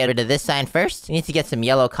is we gotta get rid of this sign first. We need to get some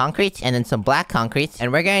yellow concrete and then some black concrete.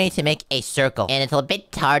 And we're gonna need to make a circle. And it's a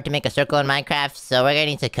bit hard to make a circle in Minecraft, so we're gonna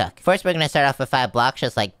need to cook. First, we're gonna start off with 5 blocks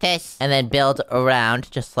just like this. And then build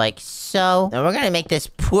around just like so. And we're gonna make this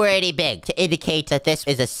pretty big to indicate that this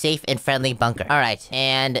is a safe and friendly bunker. Alright,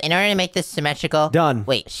 and in order to make this symmetrical... Done.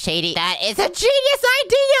 Wait, Shady, that is a genius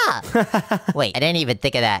idea! Wait, I didn't even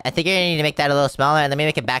think of that. I think you're gonna need to make that a little smaller and let me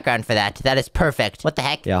make a background for that. That is perfect. What the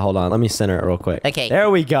heck? Yeah, hold on. Let me center it real quick. Okay. There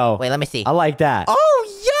we go. Wait, let me see. I like that. Oh,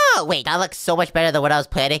 Whoa, wait, that looks so much better than what I was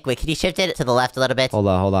planning. Wait, can you shift it to the left a little bit? Hold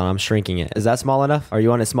on. I'm shrinking it. Is that small enough? Or you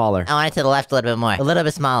want it smaller? I want it to the left a little bit more. A little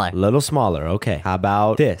bit smaller. A little smaller. Okay. How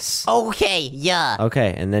about this? Okay, yeah.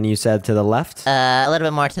 Okay, and then you said to the left? A little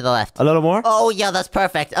bit more to the left. A little more? Oh, yeah, that's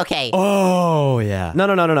perfect. Okay. Oh, yeah.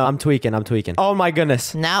 No. I'm tweaking. Oh, my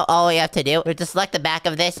goodness. Now all we have to do is to select the back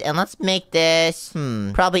of this, and let's make this,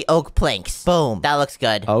 probably oak planks. Boom. That looks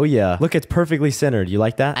good. Oh, yeah. Look, it's perfectly centered. You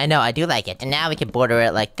like that? I know, I do like it. And now we can border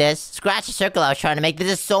it like this. Scratch the circle I was trying to make.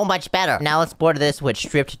 This is so much better. Now let's border this with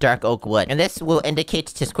stripped dark oak wood. And this will indicate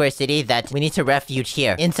to Square City that we need to refuge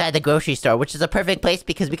here, inside the grocery store, which is a perfect place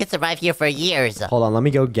because we could survive here for years. Hold on, let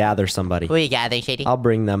me go gather somebody. Who are you gathering, Shady? I'll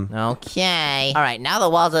bring them. Okay. Alright, now the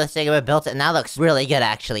walls of the thing are built, and that looks really good,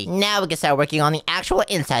 actually. Now we can start working on the actual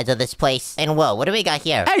insides of this place. And whoa, what do we got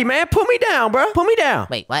here? Hey, man, put me down, bro. Put me down.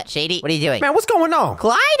 Wait, what? Shady? What are you doing? Man, what's going on?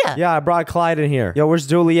 Clyde? Yeah, I brought Clyde in here. Yo, where's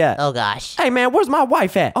Juliet? Oh gosh. Hey, man, where's my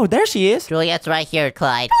wife at? Oh, there she is. Juliet's right here,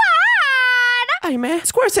 Clyde. Hey, man,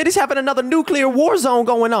 Square City's having another nuclear war zone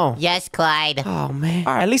going on. Yes, Clyde. Oh, man.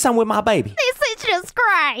 All right, at least I'm with my baby. This is just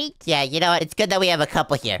great. Yeah, you know what? It's good that we have a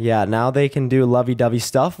couple here. Yeah, now they can do lovey-dovey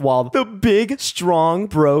stuff while the big, strong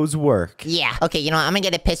bros work. Yeah. Okay, you know what? I'm gonna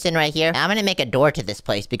get a piston right here. I'm gonna make a door to this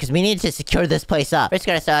place because we need to secure this place up. We're just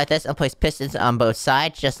gonna start like this and place pistons on both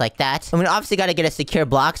sides, just like that. And we obviously gotta get a secure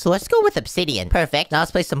block, so let's go with obsidian. Perfect. Now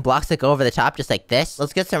let's place some blocks that go over the top, just like this.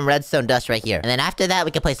 Let's get some redstone dust right here. And then after that,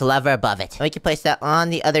 we can place a lever above it. And we can place that on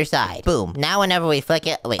the other side. Boom. Now whenever we flick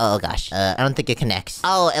it... Wait. Oh, gosh. I don't think it connects.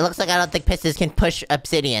 Oh, it looks like I don't think pistons can push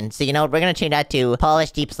obsidian. So, you know what? We're gonna change that to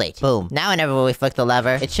polished deep slate. Boom. Now whenever we flick the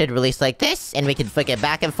lever, it should release like this, and we can flick it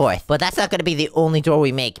back and forth. But that's not gonna be the only door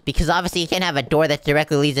we make, because obviously you can't have a door that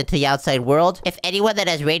directly leads into the outside world. If anyone that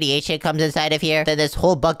has radiation comes inside of here, then this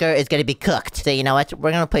whole bunker is gonna be cooked. So, you know what?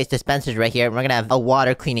 We're gonna place dispensers right here, and we're gonna have a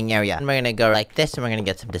water cleaning area. And we're gonna go like this, and we're gonna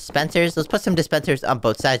get some dispensers. Let's put some dispensers on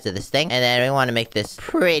both sides of this thing. And then we wanna make this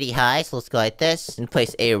pretty high, so let's go like this, and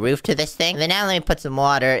place a roof to this thing. And then now let me put some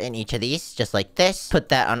water in each of these, just like this. Put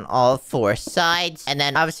that on all four sides. And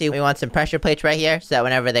then obviously we want some pressure plates right here, so that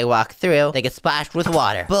whenever they walk through, they get splashed with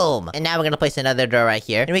water. Boom! And now we're gonna place another door right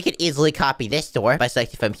here. And we could easily copy this door by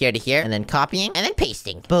selecting from here to here, and then copying, and then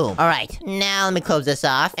pasting. Boom. Alright, now let me close this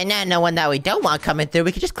off. And now knowing that we don't want coming through,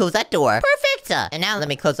 we can just close that door. Perfect! And now let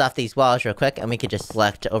me close off these walls real quick, and we could just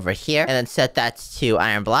select over here, and then set that to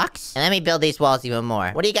iron blocks. And let me build these walls even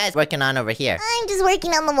more. What are you guys working on over here? I'm just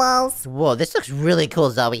working on the walls. Whoa, this looks really cool,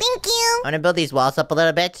 Zoe. Thank you. I'm gonna build these walls up a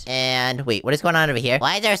little bit. And wait, what is going on over here?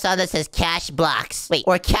 Why is there a sign that says cash blocks? Wait,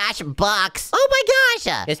 or cash box? Oh my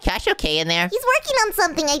gosh! Is Cash okay in there? He's working on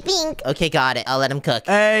something, I think. Okay, got it. I'll let him cook.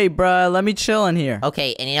 Hey, bruh, let me chill in here.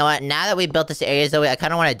 Okay, and you know what? Now that we built this area, Zoe, I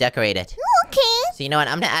kind of want to decorate it. Okay. So you know what?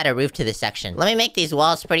 I'm gonna add a roof to this section. Let me make these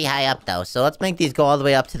walls pretty high up, though. So let's make these go all the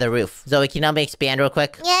way up to the roof. Zoe, can you help me expand real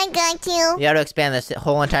quick? Yeah, I got you. You have to expand this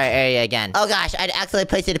whole entire area again. Oh gosh, I'd accidentally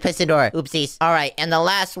placed it a piston door. Oopsies. Alright, and the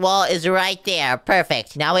last wall is right there.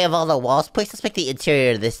 Perfect. Now we have all the walls placed. Let's make the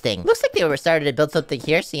interior of this thing. Looks like they were started to build something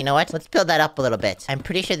here, so you know what? Let's build that up a little bit. I'm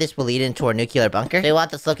pretty sure this will lead into our nuclear bunker. We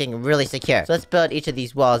want this looking really secure. So let's build each of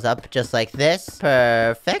these walls up just like this.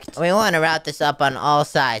 Perfect. We want to route this up on all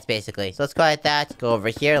sides, basically. So let's go like that. Go over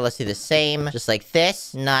here. Let's do the same. Just like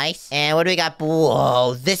this. Nice. And what do we got?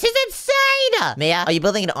 Whoa, this is insane! Maya, are you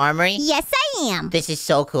building an armory? Yes, I am. This is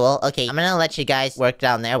so cool. Okay, I'm gonna let you guys work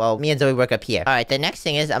down there while me and Zoe work up here. Alright, the next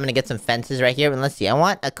thing is I'm gonna get some fences right here. And let's see, I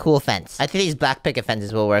want a cool fence. I think these black picket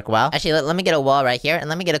fences will work well. Actually, let me get a wall right here, and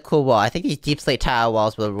let me get a cool wall. I think these deep slate tile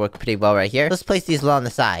walls will work pretty well right here. Let's place these along the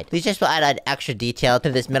side. These just will add an extra detail to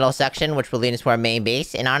this middle section, which will lead us to our main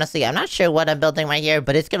base. And honestly, I'm not sure what I'm building right here,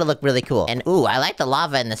 but it's gonna look really cool. And ooh, I like the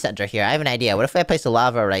lava in the center here. I have an idea. What if I place the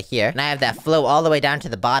lava right here, and I have that flow all the way down to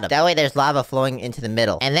the bottom? That way there's lava flowing into the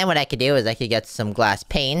middle. And then what I could do is I could get some glass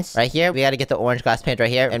panes right here. We gotta get the orange glass paint right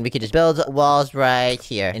here, and we could just build walls right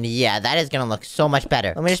here. And yeah, that is gonna look so much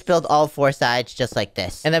better. Let me just build all four sides just like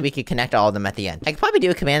this. And then we could connect all of them at the end. I could probably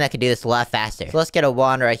do a command that could do this a lot faster. So let's get a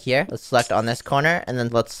wand right here. Let's select on this corner, and then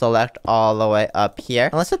let's select all the way up here.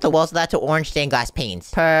 And let's set the walls of that to orange stained glass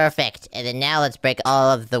panes. Perfect. And then now let's break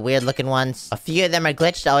all of the weird looking ones. A few of them are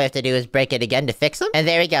glitched. All we have to do is break it again to fix them. And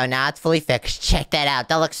there we go. Now it's fully fixed. Check that out.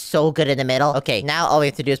 That looks so good in the middle. Okay, now all we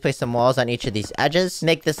have to do is place some walls on each of these edges.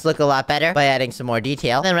 Make this look a lot better by adding some more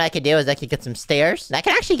detail. Then what I could do is I could get some stairs. And I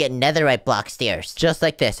can actually get netherite block stairs. Just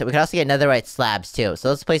like this. And we can also get netherite slabs too. So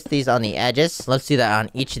let's place these on the edges. Let's do that on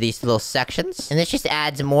each of these little sections. And this just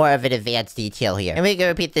adds more of an advanced detail here. And we can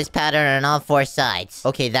repeat this pattern on all 4 sides.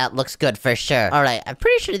 Okay, that looks good for sure. Alright, I'm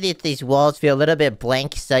pretty sure that these walls feel a little bit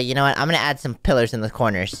blank. So you know what? I'm gonna add some pillars in the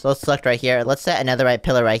corners. So let's select right here. Let's set another right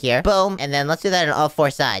pillar right here. Boom. And then let's do that on all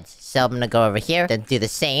 4 sides. So I'm gonna go over here, then do the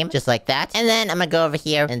same, just like that. And then I'm gonna go over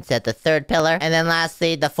here and set the 3rd pillar. And then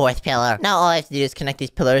lastly, the 4th pillar. Now all I have to do is connect these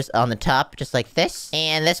pillars on the top, just like this.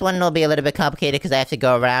 And this one will be a little bit complicated because I have to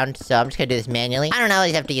go around. So I'm just gonna do this manually. I don't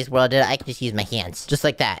always have to use world edit. I can just use my hands, just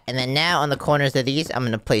like that. And then now on the corners of these, I'm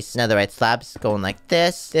gonna place netherite slabs going like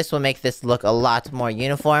this. This will make this look a lot more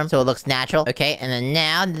uniform, so it looks natural. Okay, and then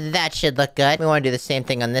now that should look good. We wanna do the same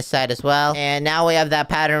thing on this side as well. And now we have that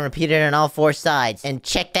pattern repeated on all 4 sides. And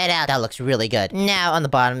check that out. That looks really good. Now on the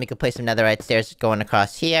bottom, we can place some netherite stairs going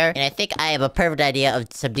across here. And I think I have a perfect idea of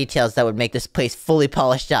some details that would make this place fully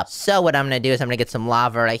polished up. So what I'm gonna do is I'm gonna get some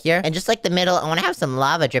lava right here. And just like the middle, I wanna have some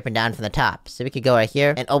lava dripping down from the top. So we could go right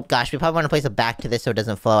here. And oh gosh, we probably wanna place a back to this so it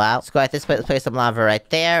doesn't flow out. Let's go at this place, let's place some lava right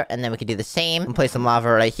there. And then we could do the same and place some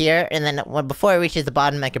lava right here. And then before it reaches the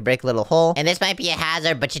bottom, I could break a little hole. And this might be a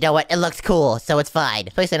hazard, but you know what? It looks cool, so it's fine.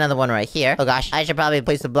 Place another one right here. Oh gosh, I should probably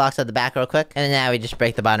place the blocks at the back real quick. And then now we just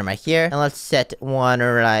break the bottom right here. And let's set one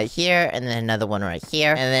right here, and then another one right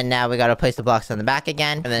here. And then now we gotta place the blocks on the back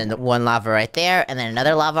again. And then one lava right there, and then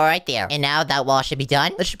another lava right there. And now that wall should be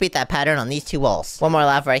done. Let's repeat that pattern on these 2 walls. One more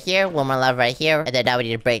lava right here, one more lava right here. And then now we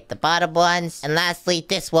need to break the bottom ones. And lastly,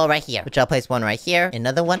 this wall right here, which I'll place one right here,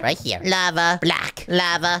 another one right here. Lava, black,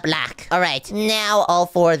 lava, black. Alright, now all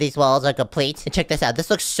 4 of these walls are complete. And check this out. This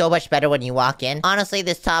looks so much better when you walk in. Honestly,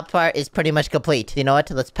 this top part is pretty much complete. You know what?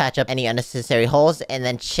 Let's patch up any unnecessary holes, and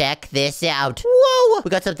then check this out. Whoa! We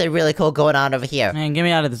got something really cool going on over here. Man, get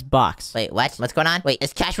me out of this box. Wait, what? What's going on? Wait,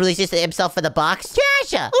 is Cash releasing himself for the box?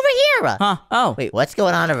 Cash! Over here! Huh? Oh. Wait, what's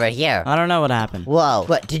going on over here? I don't know what happened. Whoa.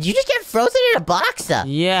 What? Did you just get frozen in a box?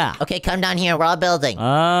 Yeah. Okay, come down here. We're all building.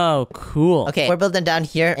 Oh, cool. Okay, we're building down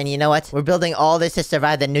here, and you know what? We're building all this to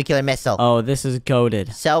survive the nuclear missile. Oh, this is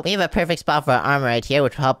goated. So, we have a perfect spot for our armor right here,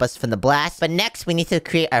 which will help us from the blast. But next, we need to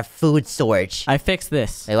create our food storage. I fixed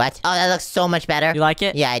this. Wait, what? Oh, that looks so much better. You like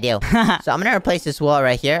it? Yeah, I do. So I'm gonna replace this wall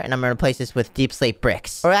right here, and I'm gonna replace this with deep slate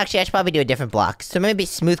bricks. Or actually, I should probably do a different block. So maybe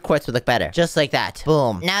smooth quartz would look better. Just like that.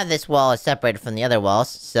 Boom. Now this wall is separated from the other walls.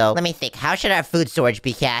 So let me think. How should our food storage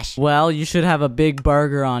be, Cash? Well, you should have a big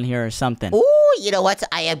burger on here or something. Ooh, you know what?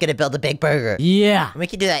 I am gonna build a big burger. Yeah. We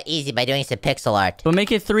can do that easy by doing some pixel art. But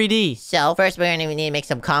make it 3D. So first we're gonna need to make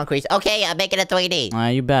some concrete. Okay, I'm making it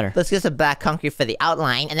 3D. You better. Let's get some black concrete for the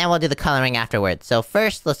outline, and then we'll do the coloring afterwards. So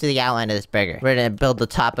first, let's do the outline of this burger. We're gonna build the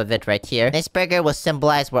top of it right here. This burger will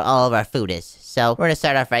symbolize where all of our food is. So we're gonna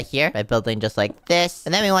start off right here by building just like this.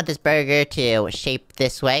 And then we want this burger to shape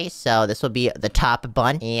this way. So this will be the top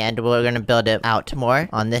bun. And we're gonna build it out more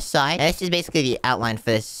on this side. And this is basically the outline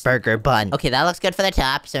for this burger bun. Okay, that looks good for the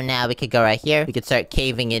top. So now we could go right here. We could start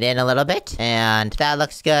caving it in a little bit. And that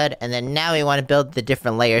looks good. And then now we want to build the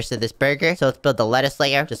different layers to this burger. So let's build the lettuce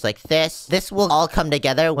layer just like this. This will all come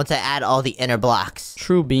together once I add all the inner blocks.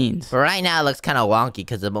 True beans. But right now it looks kind of wonky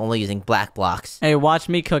because I'm only using black blocks. Hey, watch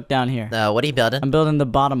me cook down here. What are you building? I'm building the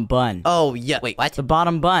bottom bun. Oh, yeah. Wait, what? The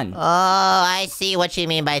bottom bun. Oh, I see what you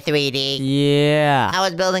mean by 3D. Yeah. I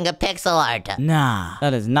was building a pixel art. Nah,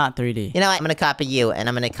 that is not 3D. You know what? I'm gonna copy you, and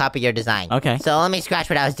I'm gonna copy your design. Okay. So let me scratch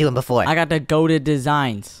what I was doing before. I got the goated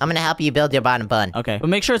designs. I'm gonna help you build your bottom bun. Okay. But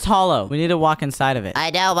make sure it's hollow. We need to walk inside of it.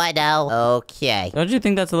 I know. Okay. Don't you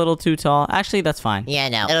think that's a little too tall? Actually, that's fine. Yeah,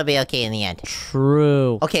 no. It'll be okay in the end.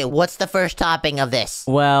 True. Okay, what's the first topping of this?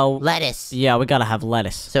 Well, Lettuce. yeah, we gotta have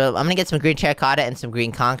lettuce. So I'm gonna get some green terracotta and some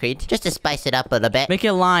green concrete, just to spice it up a little bit. Make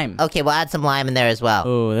it lime. Okay, we'll add some lime in there as well.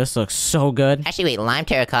 Oh, this looks so good. Actually, wait, lime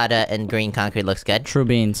terracotta and green concrete looks good. True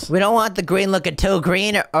beans. We don't want the green looking too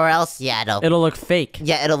green, or else, yeah, It'll look fake.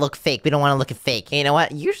 Yeah, it'll look fake. We don't want to look fake. You know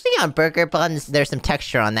what? Usually on burger buns, there's some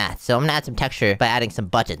texture on that. So I'm gonna add some texture by adding some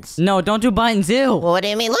buttons. No, don't do buttons. Ew. Well, what do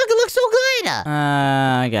you mean? Look, it looks so good.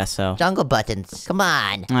 I guess so. Jungle buttons. Come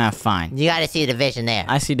on. Fine. You gotta see the vision there.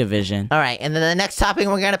 I see division. Alright, and then the next topping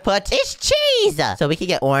we're gonna put is cheese! So we could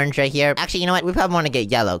get orange right here. Actually, you know what? We probably want to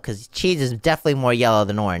get yellow, because cheese is definitely more yellow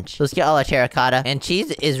than orange. So let's get all our terracotta. And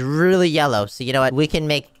cheese is really yellow. So you know what? We can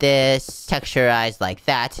make this texturized like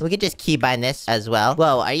that. We could just keybind outline this as well.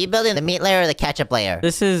 Whoa, are you building the meat layer or the ketchup layer?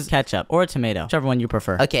 This is ketchup or tomato, whichever one you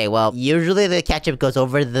prefer. Okay, well, usually the ketchup goes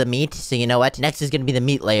over the meat, so you know what? Next is gonna be the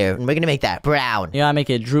meat layer, and we're gonna make that brown. You gotta make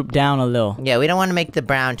it droop down a little. Yeah, we don't want to make the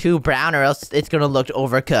brown too brown, or else it's gonna look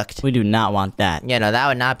overcooked. We do not want that. Yeah, no, that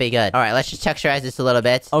would not be good. All right, let's just texturize this a little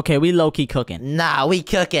bit. Okay, we low-key cooking. Nah, we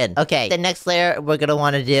cooking. Okay, the next layer we're gonna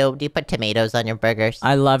want to do you put tomatoes on your burgers?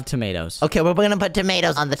 I love tomatoes. Okay, we're gonna put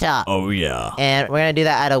tomatoes on the top. Oh, yeah. And we're gonna do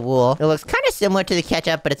that out of wool. It looks kind of similar to the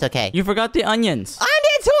ketchup, but it's okay. You forgot the onions.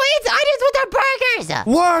 Onions? Who eats onions with their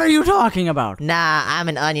burgers? What are you talking about? Nah, I'm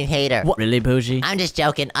an onion hater. What? Really, bougie? I'm just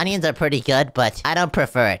joking. Onions are pretty good, but I don't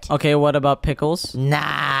prefer it. Okay, what about pickles?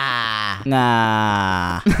 Nah.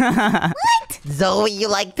 Nah. Zoe, you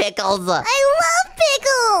like pickles? I love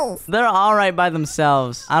pickles. They're alright by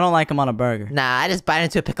themselves. I don't like them on a burger. Nah, I just bite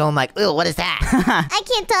into a pickle and I'm like, ew, what is that? I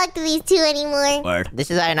can't talk to these two anymore. Word.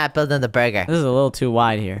 This is why you're not building the burger. This is a little too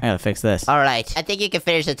wide here. I gotta fix this. Alright, I think you can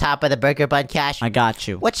finish the top of the burger bun, Cash. I got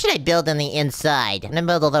you. What should I build on the inside? I'm gonna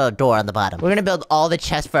build a little door on the bottom. We're gonna build all the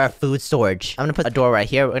chests for our food storage. I'm gonna put a door right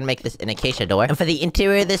here. We're gonna make this an acacia door. And for the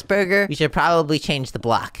interior of this burger, we should probably change the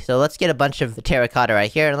block. So let's get a bunch of terracotta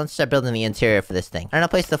right here, and let's start building the interior for this thing. I'm gonna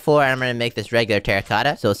place the floor, and I'm gonna make this regular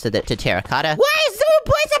terracotta. So set it to terracotta. Why is someone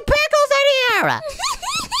placing pickles in here?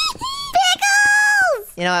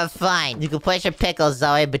 Pickles! You know what, fine. You can place your pickles,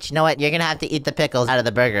 Zoe, but you know what? You're gonna have to eat the pickles out of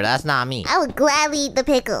the burger. That's not me. I would gladly eat the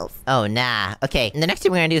pickles. Oh, nah. Okay, and the next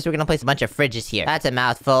thing we're gonna do is we're gonna place a bunch of fridges here. That's a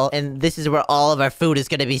mouthful, and this is where all of our food is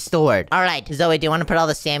gonna be stored. Alright, Zoe, do you wanna put all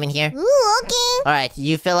the salmon here? Ooh, okay. Alright,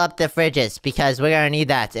 you fill up the fridges, because we're gonna need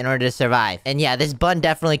that in order to survive. And yeah, this bun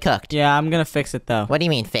definitely cooked. Yeah, I'm gonna fix it though. What do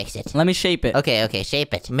you mean, fix it? Let me shape it. Okay,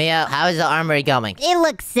 shape it. Mia, how is the armory going? It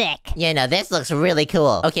looks sick. Yeah, no, this looks really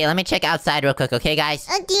cool. Okay, let me check outside real quick, okay, guys?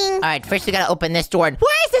 Okay. Alright, first we gotta open this door.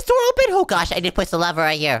 Why is this door open? Oh gosh, I did place the lever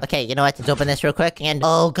right here. Okay, you know what? Let's open this real quick. And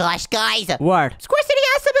oh gosh, guys! Word. Square City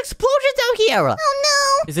has some explosions out here!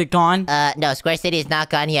 Oh Is it gone? No, Square City is not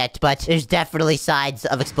gone yet, but there's definitely signs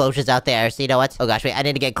of explosions out there. So you know what? Oh gosh, wait, I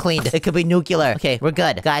need to get cleaned. It could be nuclear. Okay, we're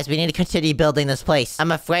good. Guys, we need to continue building this place.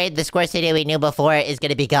 I'm afraid the Square City we knew before is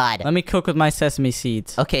gonna be gone. Let me cook with my sesame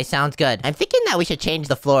seeds. Okay, sounds good. I'm thinking that we should change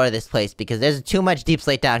the floor of this place because there's too much deep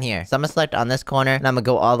slate down here. So I'm gonna select on this corner, and I'm gonna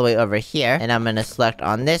go all the way over here, and I'm gonna select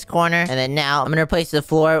on this corner, and then now I'm gonna replace the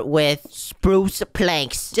floor with spruce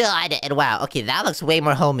planks. Done. And wow, okay, that looks way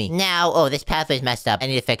more homey. Now, oh, this pathway's messed up. I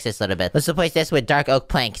need to fix this a little bit. Let's replace this with dark oak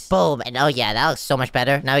planks. Boom, and oh yeah, that looks so much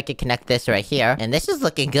better. Now we can connect this right here, and this is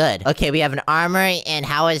looking good. Okay, we have an armory, and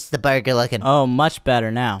how is the burger looking? Oh, much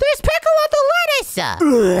better now. There's pickle on the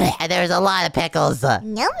lettuce! And there's a lot of pickles.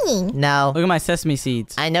 Yummy. No. Look at my sesame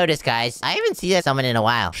seeds. I noticed, guys. I haven't seen someone in a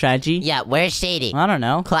while. Shaggy? Yeah, where's Shady? I don't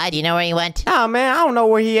know. Clyde, you know where he went? Oh, man, I don't know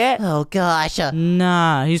where he at. Oh, gosh.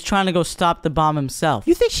 Nah, he's trying to go stop the bomb himself.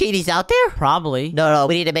 You think Shady's out there? Probably. No,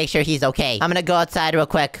 we need to make sure he's okay. I'm gonna go outside real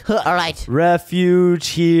quick. All right. Refuge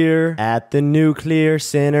here at the nuclear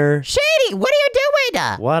center. Shady, what are you doing?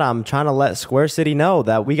 What? I'm trying to let Square City know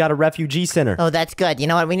that we got a refugee center. Oh, that's good. You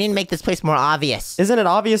know what? We need to make this place more obvious. Isn't it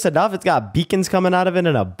obvious enough? It's got beacons coming out of it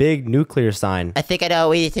and a big nuclear sign. I think I know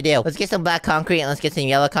what we need to do. Let's get some black concrete and let's get some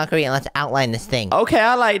yellow concrete and let's outline this thing. Okay,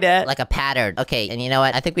 I like that. Like a pattern. Okay, and you know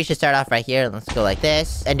what? I think we should start off right here. Let's go like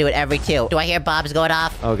this and do it every two. Do I hear Bob's going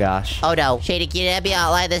off? Oh, gosh. Oh, no. Shady, can you help me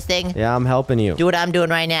outline this thing? Yeah, I'm helping you. Do what I'm doing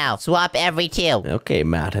right now. Swap every two. Okay,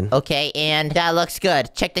 Madden. Okay, and that looks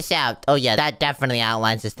good. Check this out. Oh, yeah, that definitely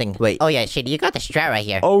outlines this thing. Wait. Oh, yeah, Shady, you got the strat right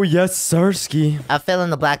here. Oh, yes, Sirski. I'll fill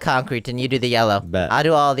in the black concrete and you do the yellow. Bet. I'll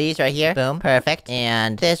do all these right here. Boom. Perfect.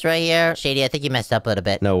 And this right here. Shady, I think you messed up a little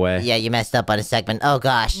bit. No way. Yeah, you messed up on a segment. Oh,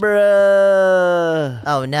 gosh. Bruh.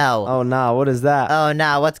 Oh, no. Oh, nah, what is that? Oh,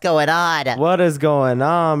 no. What's going on? What is going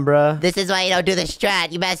on, bruh? This is why you don't do the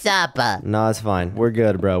strat. You mess up. No, it's fine. We're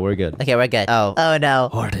good, bro. We're good. Okay, we're good. Oh. Oh, no.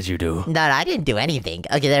 What did you do? No, I didn't do anything.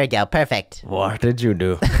 Okay, there we go. Perfect. What did you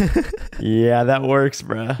do? Yeah, that works,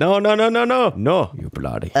 bruh. No. No, you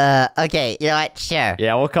bloody. Okay. You know what? Sure.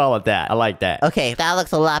 Yeah, we'll call it that. I like that. Okay, that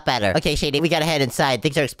looks a lot better. Okay, Shady, we gotta head inside.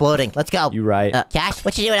 Things are exploding. Let's go. You right. Cash,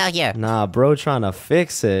 what you doing out here? Nah, bro, trying to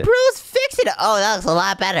fix it. Bruce, fix it. Oh, that looks a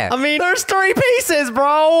lot better. I mean, there's 3 pieces,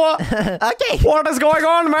 bro. Okay. What is going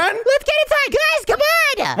on, man? Let's get inside, guys. Come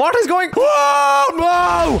on. What is going? Whoa,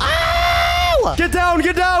 no! Ow! Get down! Ow!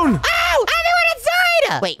 Everyone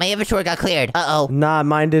inside! Wait, my inventory got cleared. Uh-oh. Nah,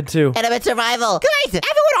 mine did too. And I'm in survival. Guys,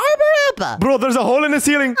 everyone armor up. Bro, there's a hole in the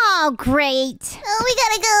ceiling. Oh, great. Oh, we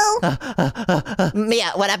gotta go.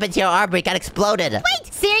 Mia, what happened to your armor? It got exploded.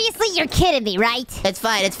 Wait, seriously? You're kidding me, right? It's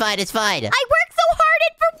fine. I worked so hard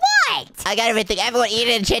and for what? I got everything. Everyone eat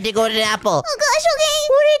an enchanted golden apple. Oh, gosh, okay.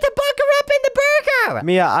 We need to bunker up in the burger. armor.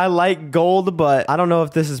 Mia, I like gold, but I don't know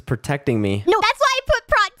if this is protecting me. No, that's why I put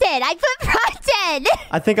Prot 10. I put Prot 10.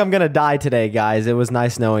 I think I'm gonna die today, guys. It was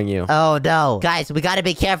nice knowing you. Oh, no. Guys, we gotta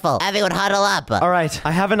be careful. Everyone huddle up. All right,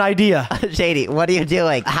 I have an idea. Shady, what are you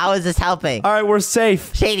doing? How is this helping? All right, we're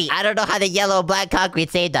safe. Shady, I don't know how the yellow and black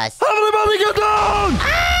concrete saved us. Everybody get down!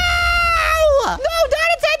 Ow! No, not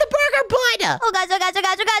inside the burger bun! Oh, guys, oh, guys, oh,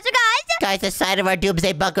 guys, oh, guys, oh, guys. Guys, the side of our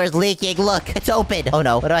doomsday bunker is leaking. Look, it's open. Oh,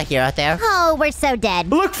 no. What do I hear out there? Oh, we're so dead.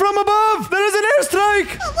 Look from above! There is an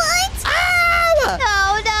airstrike! What? Ow!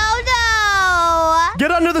 No, no, no.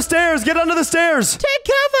 Get under the stairs! Get under the stairs! Take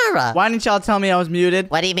cover! Why didn't y'all tell me I was muted?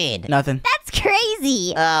 What do you mean? Nothing. That's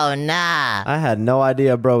crazy. Oh, nah. I had no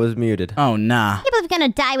idea bro was muted. Oh, nah. I'm gonna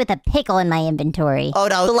die with a pickle in my inventory. Oh,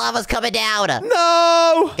 no. The lava's coming down.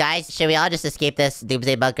 No! Guys, should we all just escape this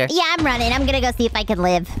doomsday bunker? Yeah, I'm running. I'm gonna go see if I can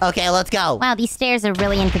live. Okay, let's go. Wow, these stairs are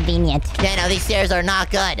really inconvenient. Yeah, no, these stairs are not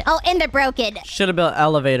good. Oh, and they're broken. Should have built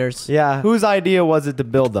elevators. Yeah, whose idea was it to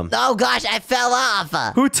build them? Oh, gosh, I fell off.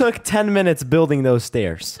 Who took 10 minutes building those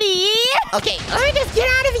stairs? Me? Okay, let me just get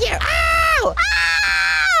out of here. Ow! Oh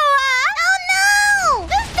no!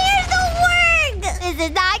 The stairs don't work! This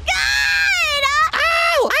is not good!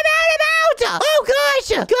 Ow! I'm out! Oh, gosh!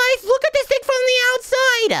 Guys, look at this thing from the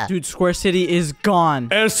outside! Dude, Square City is gone.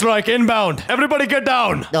 Airstrike inbound! Everybody get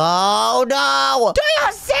down! Oh, no! Do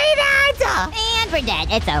you see that? And we're dead.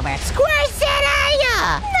 It's over. Square City!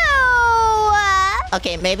 No!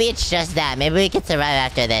 Okay, maybe it's just that. Maybe we can survive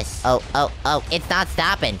after this. Oh, it's not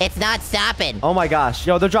stopping. It's not stopping. Oh my gosh.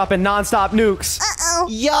 Yo, they're dropping non-stop nukes. Uh-oh.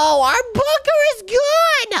 Yo, our bunker is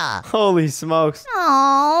gone! Holy smokes.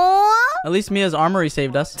 Aww. At least Mia's armory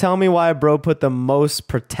saved us. Tell me why bro put the most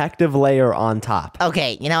protective layer on top.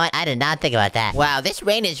 Okay, you know what? I did not think about that. Wow, this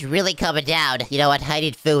rain is really coming down. You know what? I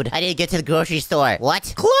need food. I need to get to the grocery store.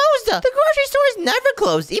 What? Closed! The grocery store is never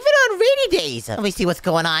closed, even on rainy days. Let me see what's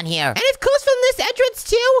going on here. And it's closed from this entrance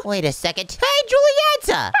too? Wait a second. Hey,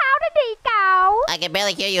 Julieta! Howdy, Nico. I can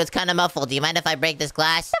barely hear you. It's kind of muffled. Do you mind if I break this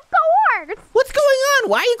glass? Of course. What's going on?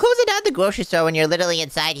 Why are you closing down the grocery store when you're literally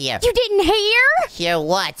inside here? You didn't hear? Hear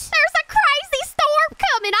what? There's a crazy storm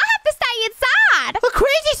coming. I have to stay inside. A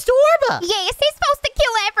crazy storm! Yes, he's supposed to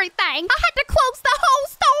kill everything. I had to close the whole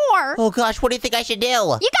store. Oh gosh, what do you think I should do? You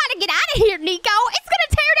gotta get out of here, Nico. It's gonna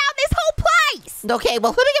tear down this whole place. Okay,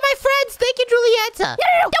 well, let me get my friends. Thank you, Julieta. No.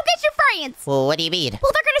 Don't get your friends. Well, what do you mean?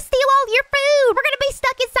 Well, they're gonna steal all your food. We're gonna be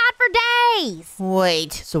stuck inside for days.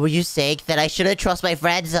 Wait, so were you saying that I shouldn't trust my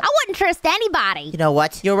friends? I wouldn't trust anybody. You know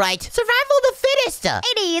what? You're right. Survival of the fittest.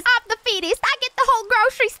 It is. I'm the fittest. I get the whole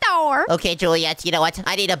grocery store. Okay, Juliet, you know what?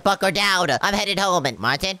 I need to bunker down. I'm headed home. And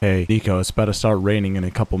Martin? Hey, Nico, it's about to start raining in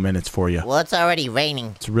a couple minutes for you. Well, it's already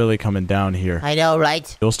raining. It's really coming down here. I know,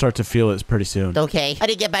 right? You'll start to feel it pretty soon. Okay, I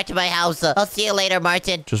need to get back to my house. I'll see you later,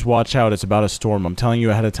 Martin. Just watch out. It's about a storm. I'm telling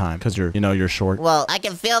you ahead of time because you're short. Well, I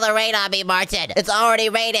can feel the rain on me, Martin. It's already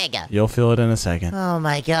raining. You'll feel it in a second. Oh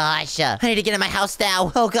my gosh. I need to get in my house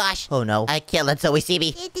now. Oh gosh. Oh no. I can't let Zoe see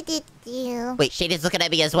me. Wait, Shady's looking at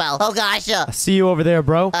me as well. Oh gosh. I see you over there,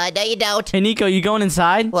 bro. No you don't. Hey, Nico, you going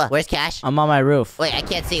inside? What? Where's Cash? I'm on my roof. Wait, I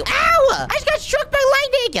can't see you. Ow! I just got struck by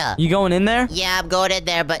lightning! You going in there? Yeah, I'm going in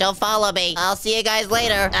there, but don't follow me. I'll see you guys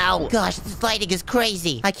later. Ow. Gosh, this lightning is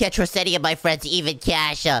crazy. I can't trust any of my friends, even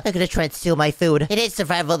Cash. They're gonna try and steal my food. It is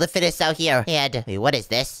survival of the fittest out here. And, wait, what is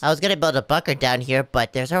this? I was gonna build a bunker down here,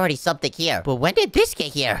 but there's already something here. But when did this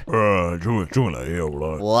get here?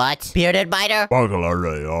 What? Bearded miner? When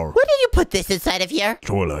did you put this inside of here?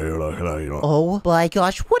 Oh my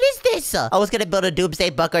gosh, what is this? I was gonna build a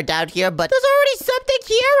doomsday bunker down here, but there's already something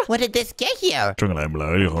here. When did this get here?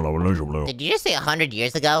 Did you just say 100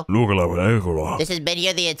 years ago? This has been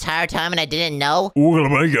here the entire time and I didn't know? When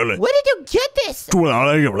did you get this?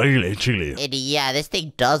 And yeah, this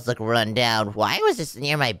thing does look run down. Why was this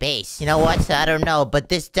near my base? You know what? I don't know, but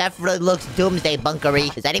this definitely looks doomsday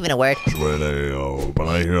bunkery. Is that even a word?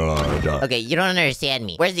 Okay, you don't understand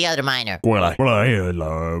me. Where's the other miner?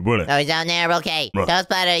 Oh, he's down there? Okay. Toast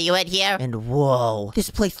Spider, you in here? And whoa, this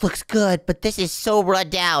place looks good, but this is so run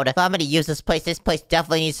down. If I'm gonna use this place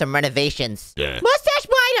definitely needs some renovations. Mustache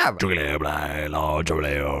Miner!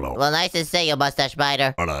 Well, nice to see you, Mustache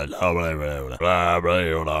Miner.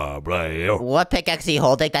 What pickaxe are you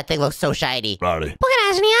holding? That thing looks so shiny.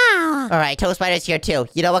 Alright, Toast Spider's here too.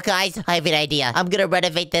 You know what, guys? I have an idea. I'm gonna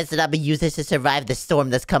renovate this and I'm gonna use this to survive the storm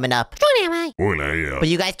that's coming up. But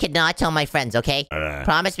you guys cannot tell my friends, okay?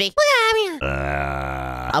 Promise me?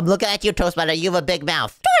 I'm looking at you, Toast Spider. You have a big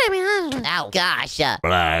mouth. Ow, gosh.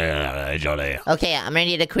 Okay, I'm gonna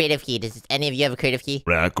need a creative key. Does any of you have a creative key?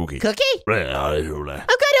 Cookie? I've got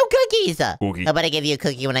no cookie. cookies. Cookie. How about I give you a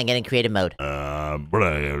cookie when I get in creative mode? I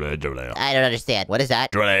don't understand. What is that?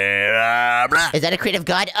 Is that a creative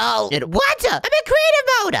god? Oh, what? I'm in creative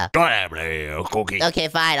mode. Cookie. Okay,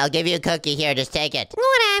 fine. I'll give you a cookie. Here, just take it.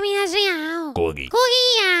 Cookie.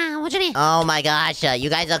 Oh my gosh, you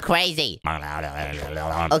guys are crazy.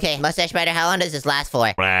 Okay, Mustache Spider, how long does this last for?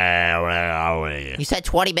 You said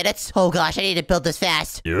 20 minutes? Oh gosh, I need to build this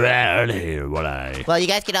fast. Well, you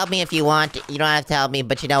guys can help me if you want. You don't have to help me,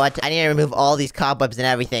 but you know what? I need to remove all these cobwebs and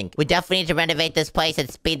everything. We definitely need to renovate this place and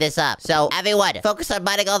speed this up. So, everyone, focus on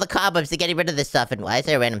mining all the cobwebs and getting rid of this stuff. And why is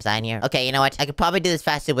there a random sign here? Okay, you know what? I could probably do this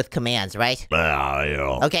faster with commands, right?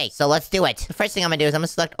 Okay, so let's do it. The first thing I'm gonna do is I'm gonna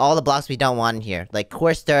select all the blocks we don't want in here, like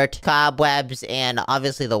coarse dirt, cobwebs, and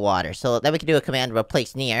obviously the water. So then we can do a command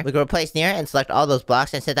replace near. We can replace near and select all those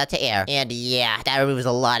blocks and set that to air. And yeah, that removes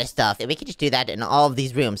a lot of stuff. And we can just do that in all of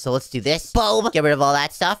these rooms. So let's do this. Boom! Get rid of all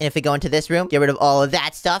that stuff. And if we go into this room, get rid of all of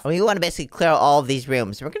that stuff. And we want to basically clear all of these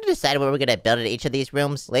rooms. We're gonna decide where we're gonna build at each of these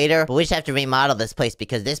rooms later, but we just have to remodel this place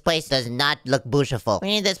because this place does not look beautiful. We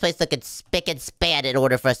need this place looking spick and span in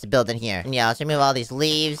order for us to build in here. And yeah, let's remove all these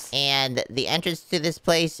leaves. And the entrance to this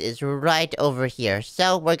place is right over here.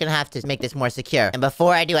 So we're gonna have to make this more secure. And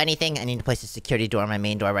before I do anything, I need to place a security door on my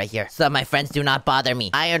main door right here, so that my friends do not bother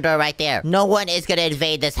me. Iron door right there. No one is gonna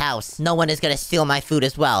invade this house. No one is gonna steal my food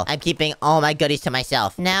as well. I'm keeping all my goodies to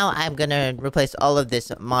myself. Now I'm gonna replace all of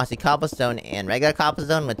this mossy cobblestone and regular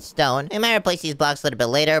cobblestone with stone. I might replace these blocks a little bit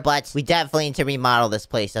later, but we definitely need to remodel this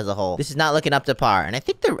place as a whole. This is not looking up to par, and I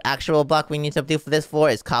think the actual block we need to do for this floor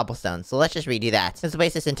is cobblestone. So let's just redo that. Let's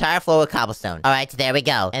replace this entire floor with cobblestone. Alright, there we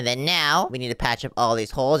go. And then now, we need to patch up all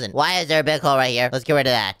these holes. And why is there a big hole right here? Let's get rid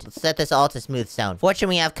of that. Let's set this all to smooth stone.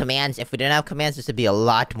 Fortunately, we have commands. If we didn't have commands, this would be a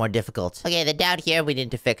lot more difficult. Okay, then down here, we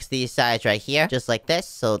need to fix these sides right here, just like this.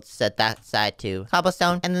 So let's set that side to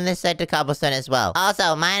cobblestone, and then this side to cobblestone as well.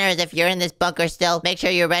 Also, miners, if you're in this bunker still, make sure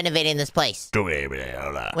you're renovating this place.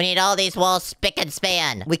 We need all these walls spick and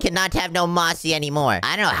span. We cannot have no mossy anymore.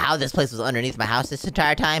 I don't know how this place was underneath my house this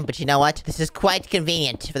entire time, but you know what? This is quite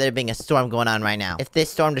convenient for there being a storm going on right now. If this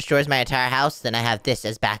storm destroys my entire house, then I have this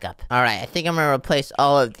as backup. Alright, I think I'm gonna replace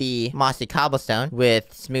all of the mossy cobblestone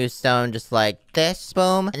with smooth stone just like this.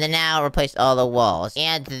 Boom. And then now replace all the walls.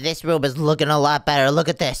 And this room is looking a lot better. Look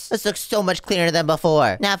at this. This looks so much cleaner than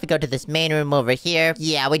before. Now if we go to this main room over here,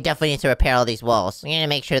 yeah, we definitely need to repair all these walls. We need to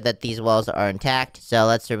make sure that these walls are intact. So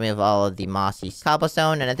let's remove all of the mossy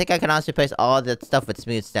cobblestone. And I think I can also replace all of the stuff with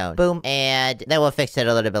smooth stone. Boom. And then we'll fix it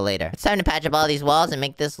a little bit later. It's time to patch up all these walls and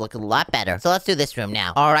make this look a lot better. So let's do this room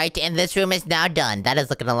now. Alright, and this room is now done. That is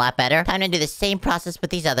looking a lot better. Time to do the same process with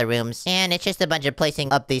these other rooms. And it's just a bunch of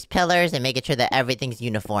placing up these pillars and making sure that everything's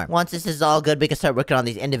uniform. Once this is all good, we can start working on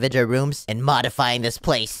these individual rooms and modifying this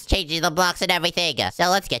place. Changing the blocks and everything. So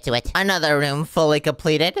let's get to it. Another room fully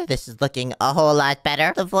completed. This is looking a whole lot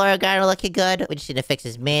better. The floor guard looking good. We just need to fix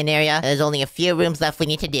this main area. There's only a few rooms left we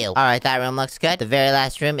need to do. Alright, that room looks good. The very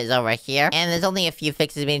last room is over here. And there's only a few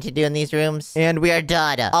fixes we need to do in these rooms. And we are done.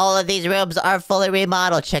 All of these rooms are fully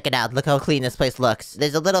remodeled. Check it out. Look how clean this place looks.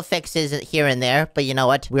 There's a little fixes here and there, but you know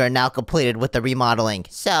what? We are now completed with the remodeling.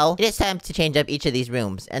 So, it is time to change up each of these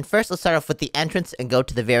rooms. And first, let's start off with the entrance and go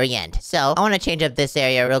to the very end. So, I want to change up this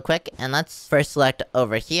area real quick. And let's first select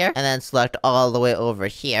over here, and then select all the way over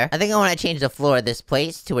here. I think I want to change the floor of this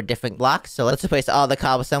place to a different block. So, let's replace all the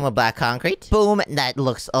cobblestone with black concrete. Boom! That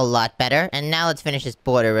looks a lot better. And now let's finish this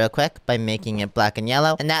border real quick by making it black and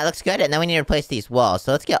yellow. And that looks good. And then we need to replace these walls.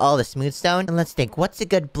 So, let's get all the smooth stone. And let's think, what's a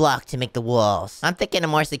good block to make the walls? I'm thinking a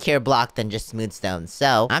more secure block than just smooth stone.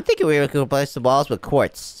 So, I'm thinking we could replace the walls with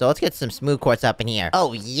quartz. So, let's get some smooth quartz up in here.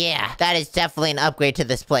 Oh, yeah! That is definitely an upgrade to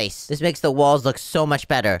this place. This makes the walls look so much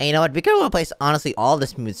better. And you know what? We could replace, honestly, all the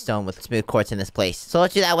smooth stone with smooth quartz in this place. So,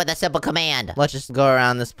 let's do that with a simple command. Let's just go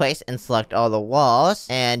around this place and select all the walls.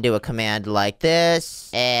 And do a command like this.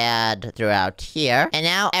 And throughout here. And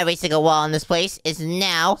now, every single wall in this place is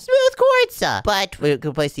now smooth quartz. But we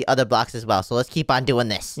could replace the other blocks as well. So, let's keep on doing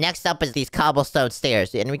this. Next up is these cobblestone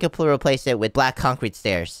stairs. And we could replace it with black concrete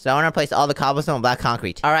stairs. So, I want to replace all the cobblestone with black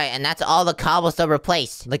concrete. Alright, and that's all the cobblestone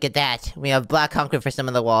replaced. Look at that. We have black concrete for some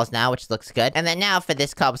of the walls now, which looks good. And then now for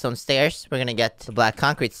this cobblestone stairs, we're gonna get the black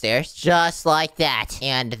concrete stairs. Just like that.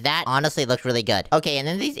 And that honestly looks really good. Okay, and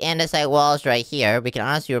then these andesite walls right here, we can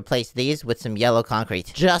honestly replace these with some yellow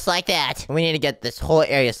concrete. Just like that. We need to get this whole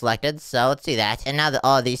area selected, so let's do that. And now that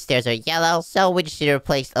all of these stairs are yellow, so we just need to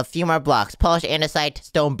replace a few more blocks. Polished andesite,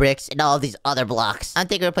 stone bricks, and all of these other blocks. I'm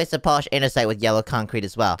thinking replace the polished andesite with yellow concrete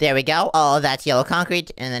as well. There we go. All of that's yellow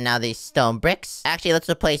concrete, and then now these stone bricks. Actually, let's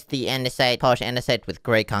replace the andesite, polished andesite with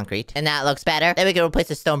gray concrete. And that looks better. Then we can replace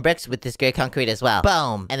the stone bricks with this gray concrete as well.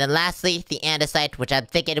 Boom! And then lastly, the andesite, it, which I'm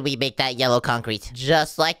thinking we make that yellow concrete.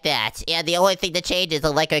 Just like that. And the only thing to change is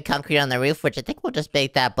the light concrete on the roof, which I think we'll just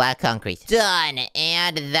make that black concrete. Done!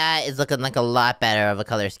 And that is looking like a lot better of a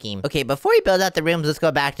color scheme. Okay, before we build out the rooms, let's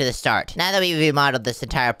go back to the start. Now that we've remodeled this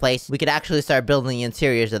entire place, we could actually start building the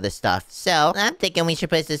interiors of this stuff. So, I'm thinking we should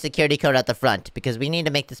place the security code at the front, because we need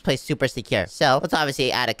to make this place super secure. So, let's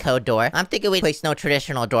obviously add a code door. I'm thinking we place no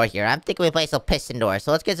traditional door here. I'm thinking we place a piston door.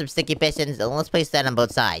 So let's get some sticky pistons, and let's place that on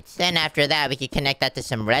both sides. Then after that, we can connect that to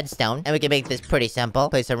some redstone, and we can make this pretty simple.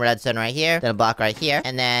 Place some redstone right here, then a block right here,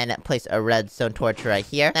 and then place a redstone torch right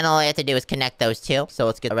here. Then all I have to do is connect those two. So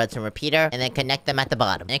let's get a redstone repeater, and then connect them at the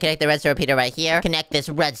bottom. And connect the redstone repeater right here. Connect this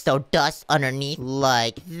redstone dust underneath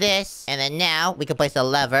like this. And then now, we can place a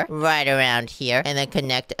lever right around here, and then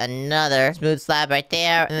connect another smooth slab right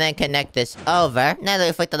there, and then connect this over. Now that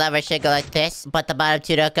we flick the lever, it should go like this, but the bottom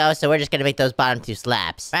two don't go, so we're just gonna make those bottom two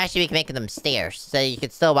slabs. Or actually, we can make them stairs, so you can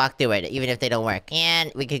still walk through it, even if they don't work.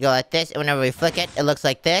 And we could go like this, and whenever we flick it, it looks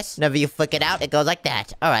like this. Whenever you flick it out, it goes like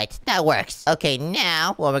that. Alright, that works. Okay,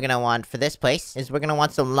 now, what we're gonna want for this place is we're gonna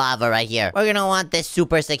want some lava right here. We're gonna want this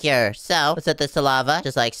super secure. So, let's set this to lava,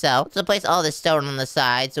 just like so. Let's place all the stone on the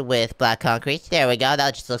sides with black concrete. There we go,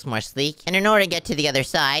 that just looks more sleek. And in order to get to the other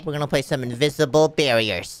side, we're gonna place some invisible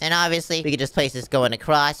barriers. And obviously, we could just place this going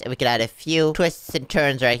across, and we could add a few twists and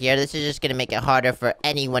turns right here. This is just gonna make it harder for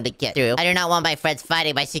anyone to get through. I do not want my friends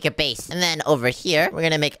fighting my secret base. And then over here, we're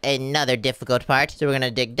gonna make another difficult part. So we're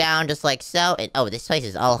gonna dig down just like so. And oh, this place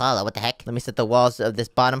is all hollow. What the heck? Let me set the walls of this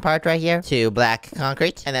bottom part right here to black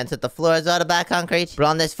concrete. And then set the floors out of black concrete. But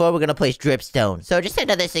on this floor, we're gonna place dripstone. So just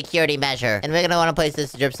another security measure. And we're gonna wanna place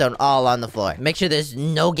this dripstone all on the floor. Make sure there's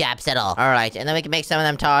no gaps at all. Alright, and then we can make some of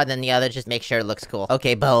them taller than the others. Just make sure it looks cool.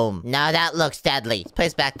 Okay, boom. Now that looks deadly. Let's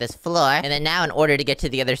place back this floor. And then now, in order to get to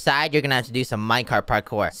the other side, you're gonna have to do some minecart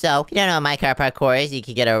parkour. So, if you don't know what minecart parkour is, you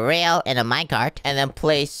can get a rail and a minecart, and then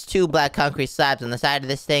place two black concrete slabs on the side of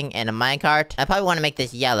this thing and a minecart. I probably want to make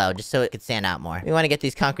this yellow, just so it could stand out more. We want to get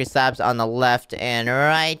these concrete slabs on the left and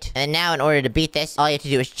right. And now, in order to beat this, all you have to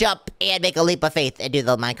do is jump and make a leap of faith and do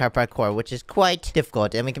the minecart parkour, which is quite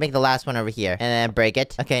difficult. And we can make the last one over here, and then break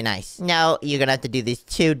it. Okay, nice. Now, you're gonna have to do these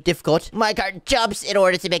two difficult minecart jumps in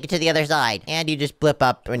order to make it to the other side. And you just blip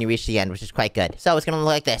up when you reach the end, which is quite good. So, it's gonna look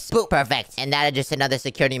like this. Boop. Perfect. And that is just another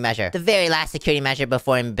security measure. The very last security measure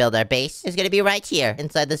before we build our base is gonna be right here,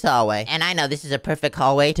 inside this hallway. And I know this is a perfect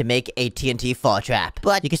hallway to make a TNT fall trap,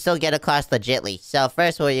 but you can still get across legitly. So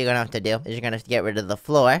first, what you're gonna have to do is you're gonna have to get rid of the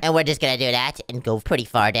floor, and we're just gonna do that and go pretty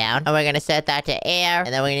far down. And we're gonna set that to air,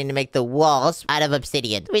 and then we're gonna need to make the walls out of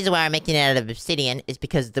obsidian. The reason why I'm making it out of obsidian is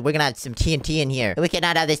because we're gonna have some TNT in here, and we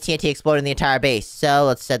cannot have this TNT exploding the entire base. So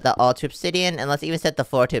let's set the all to obsidian, and let's even set the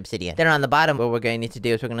floor to obsidian. Then on the bottom, what we're gonna need to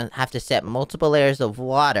do is we're gonna have to set multiple layers of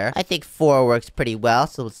water. I think 4 works pretty well,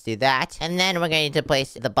 so let's do that. And then we're gonna need to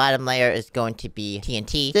place the bottom layer is going to be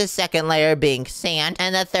TNT, the second layer being sand,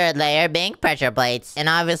 and the third layer being pressure plates. And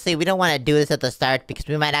obviously, we don't want to do this at the start because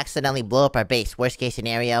we might accidentally blow up our base, worst case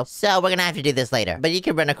scenario. So we're gonna have to do this later. But you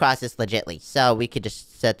can run across this legitly. So we could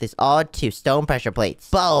just set this all to stone pressure plates.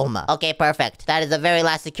 Boom! Okay, perfect. That is the very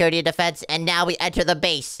last security defense, and now we enter the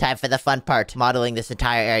base. Time for the fun part, modeling this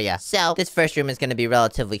entire area. So, this first room is gonna be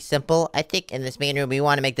relatively simple. I think in this main room, we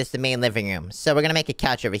want to make this the main living room. So we're gonna make a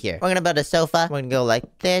couch over here. We're gonna build a sofa. We're gonna go like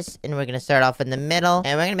this, and we're gonna start off in the middle,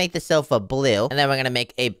 and we're gonna make the sofa blue, and then we're gonna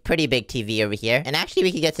make a pretty big TV over here. And actually,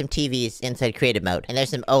 we could get some TVs inside creative mode. And there's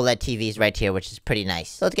some OLED TVs right here, which is pretty nice.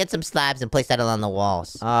 So let's get some slabs and place that along the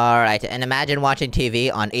walls. Alright, and imagine watching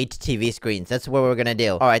TV on 8 TV screens. That's what we're gonna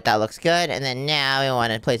do. Alright, that looks good. And then now we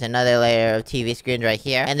want to place another layer of TV screens right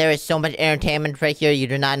here. And there is so much entertainment right here, you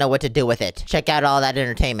do not know what to do with it. Check out all that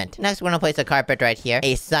entertainment. Next, we're gonna place a carpet right here.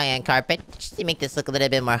 A cyan carpet, just to make this look a little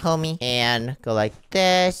bit more homey. And go like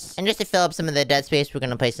this. And just to fill up some of the dead space, we're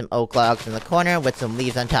gonna place some oak logs in the corner with some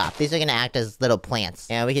leaves on top. These are gonna act as little plants.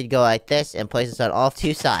 And we could go like this and place this on all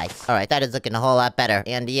 2 sides. Alright, that is looking a whole lot better.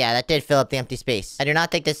 And yeah, that did fill up the empty space. I do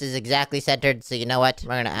not think this is exactly centered, so you know what?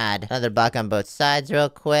 We're gonna add another block on both sides real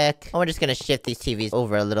quick. And we're just gonna shift these TVs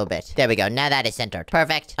over a little bit. There we go, now that is centered.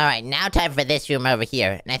 Perfect. Alright, now time for this room over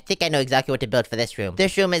here. And I think I know exactly what to build for this room.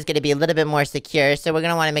 This room is gonna be a little bit more secure, so we're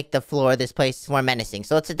gonna wanna make the floor of this place more menacing.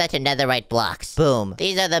 So let's set that to netherite blocks. Boom.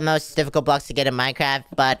 These are the most difficult blocks to get in Minecraft,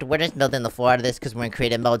 but we're just building the floor out of this because we're in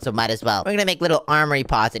creative mode, so might as well. We're gonna make little armory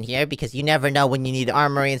pods in here because you never know when you need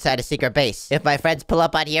armory inside a secret base. If my friends pull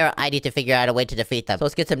up on here, I need to figure out a way to defeat them. So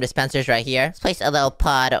let's get some dispensers right here. Let's place a little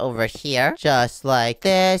pod over here, just like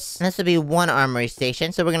this. And this will be one armory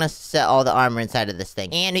station, so we're gonna set all the armor inside of this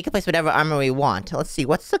thing. And we can place whatever armor we want. Let's see,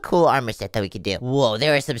 what's the cool armor set that we could do? Whoa,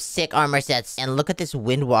 there are some sick armor sets. And look at this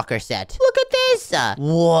Windwalker set. Look at this!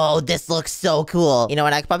 Whoa, Whoa, this looks so cool. You know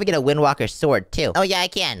what? I could probably get a Windwalker sword, too. Oh, yeah, I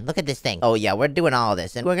can. Look at this thing. Oh, yeah, we're doing all of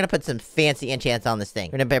this. And we're gonna put some fancy enchants on this thing.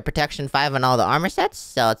 We're gonna put protection 5 on all the armor sets.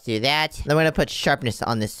 So let's do that. Then we're gonna put sharpness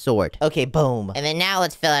on this sword. Okay, boom. And then now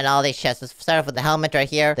let's fill in all these chests. Let's start off with the helmet right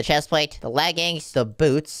here, the chest plate, the leggings, the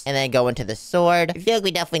boots, and then go into the sword. I feel like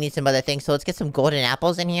we definitely need some other things. So let's get some golden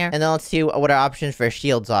apples in here. And then let's see what our options for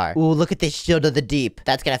shields are. Ooh, look at this shield of the deep.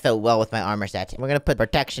 That's gonna fit well with my armor set. We're gonna put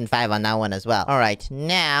protection 5 on that one as well. All right,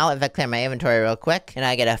 now if I clear my inventory real quick, and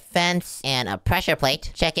I get a fence and a pressure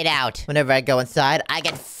plate. Check it out. Whenever I go inside, I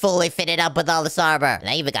get fully fitted up with all this armor. And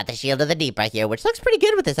I even got the shield of the deep right here, which looks pretty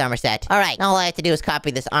good with this armor set. All right, now all I have to do is copy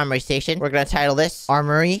this armory station. We're gonna title this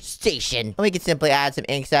Armory Station. And we can simply add some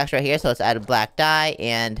ink sacks right here. So let's add a black dye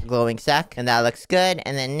and glowing sack, and that looks good.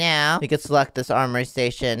 And then now we could select this armory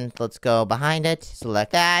station. Let's go behind it,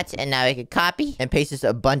 select that, and now we can copy and paste this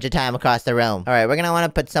a bunch of time across the room. All right, we're gonna want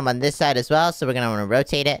to put some on this side as well. So we're gonna want to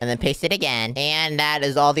rotate it and then paste it again. And that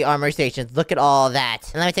is all the armory stations. Look at all that.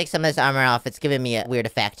 And let me take some of this armor off. It's giving me a weird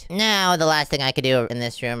effect. Now the last thing I could do in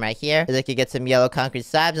this room right here is I could get some yellow concrete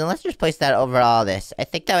slabs, and let's just place that over all this. I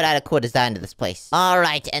think that would add a cool design to this place. All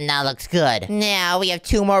right, and that looks good. Now we have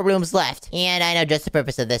 2 more rooms left, and I know just the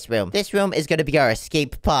purpose of this room. This room is going to be our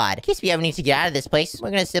escape pod. In case we ever need to get out of this place,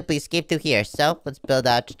 we're going to simply escape through here. So let's build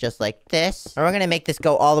out just like this, and we're going to make this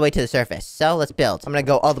go all the way to the surface. So let's build. I'm going to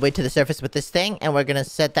go all the way to the surface with this thing, and we're going to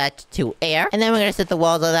set that to air, and then we're going to set the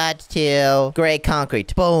walls of that to gray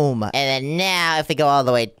concrete. Boom. And then now if we go all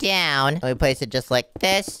the way down, and we place it just like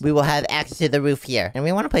this, we will have access to the roof here. And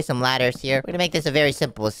we want to place some ladders here. We're going to make this a very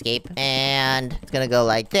simple escape, and it's going to go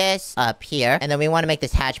like this up here, and then we want to make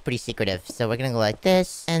this hatch pretty secretive. So we're gonna go like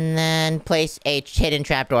this, and then place a hidden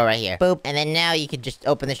trapdoor right here. Boop. And then now you can just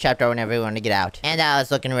open this trapdoor whenever you want to get out. And that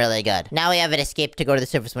was looking really good. Now we have an escape to go to the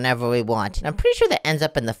surface whenever we want. And I'm pretty sure that ends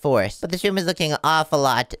up in the forest. But this room is looking an awful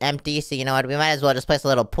lot empty, so you know what? We might as well just place a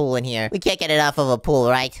little pool in here. We can't get enough of a pool,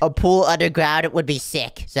 right? A pool underground would be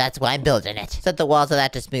sick. So that's why I'm building it. Set the walls of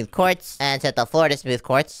that to smooth quartz, and set the floor to smooth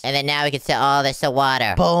quartz. And then now we can set all this to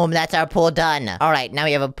water. Boom, that's our pool done. All right, now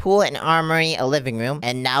we have a pool, an armory, a living room,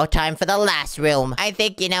 and now time for the last room. I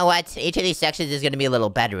think, you know what? Each of these sections is gonna be a little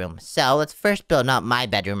bedroom. So let's first build out my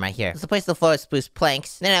bedroom right here. Let's place the floor with spruce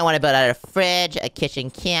planks. Then I want to build out a fridge, a kitchen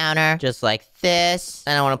counter, just like this.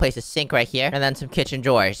 And I want to place a sink right here, and then some kitchen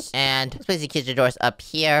drawers. And let's place the kitchen drawers up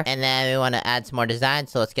here. And then we want to add some more design.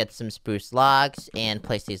 So let's get some spruce logs and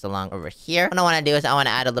place these along over here. What I want to do is I want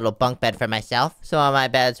to add a little bunk bed for myself. So on my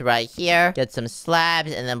bed's right here, get some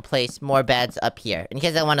slabs, and then place more beds up here in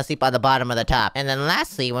case I want to sleep on the bottom or the top. And then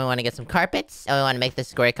lastly, we want to get some carpets, and we want to make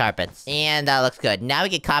this gray carpets. And that looks good. Now we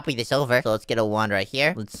can copy this over. So let's get a wand right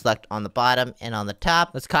here. Let's select on the bottom and on the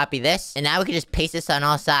top. Let's copy this. And now we can just paste this on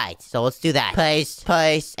all sides. So let's do that. Paste,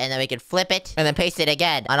 paste, and then we can flip it, and then paste it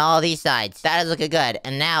again on all these sides. That is looking good.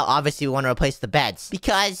 And now, obviously, we want to replace the beds.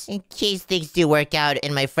 Because in case things do work out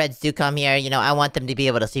and my friends do come here, you know, I want them to be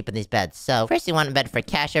able to sleep in these beds. So first we want a bed for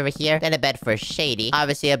Cash over here, then a bed for Shady.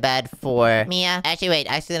 Obviously a bed for Mia. Actually,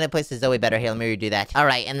 wait, I accidentally placed the Zoe bed right here. Let me redo that. All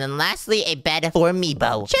right, and then lastly, a bed for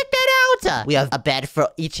Meebo. Check that out! We have a bed for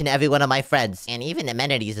each and every one of my friends, and even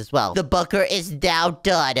amenities as well. The bunker is now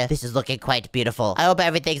done. This is looking quite beautiful. I hope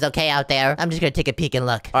everything's okay out there. I'm just gonna take a peek and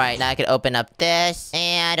look. All right, now I can open up this,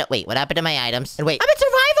 and wait, what happened to my items? And wait, I'm in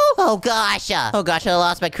survival? Oh gosh, I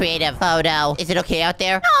lost my creative. Oh no. Is it okay out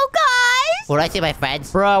there? Oh, guys! Will I see my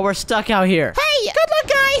friends? Bro, we're stuck out here. Hey,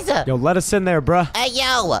 good luck, guys! Yo, let us in there, bruh. Hey,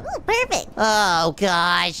 yo! Ooh, perfect. Oh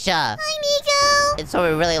gosh. Hi, Nico. It's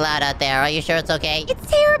so really loud out there. Are you sure it's okay?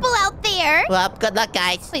 It's terrible out there. Well, good luck,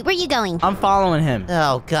 guys. Wait, where are you going? I'm following him.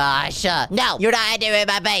 Oh gosh. No, you're not entering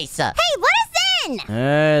my base. Hey, let us in!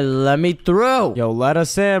 Hey, let me through. Yo, let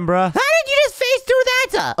us in, bruh. How did you just phase through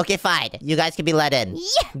that? Okay, fine. You guys can be let in.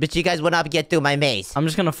 Yeah. But you guys will not get through my maze. I'm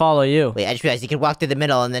just gonna follow you. Wait, I just realized you can walk through the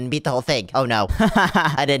middle and then beat the whole thing. Oh no.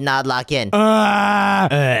 I did not lock in. Oh.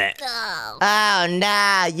 Oh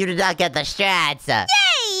no, you did not get the strats.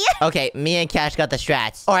 Yay! Okay, me and Cash got the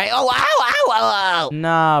strats. Alright, oh, ow.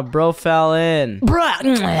 Nah, bro fell in.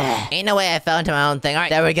 Bruh. Ain't no way I fell into my own thing. Alright,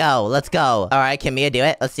 there we go. Let's go. Alright, can Mia do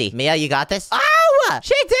it? Let's see. Mia, you got this? Ow!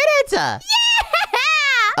 She did it! Yeah!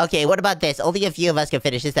 Okay, what about this? Only a few of us can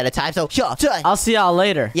finish this at a time, so sure. I'll see y'all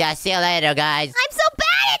later. Yeah, see you later, guys. I'm so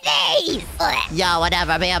bad at these! Ugh. Yo,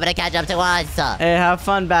 whatever, be able to catch up to us. Hey, have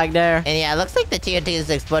fun back there. And yeah, it looks like the TNT is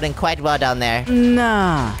exploding quite well down there.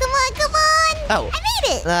 Nah. Come on, come on! Oh. I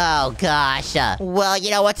made it! Oh, gosh. Well, you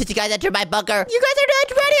know what? Since you guys entered my bunker, you guys are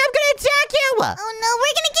not ready. I'm gonna attack you! Oh no,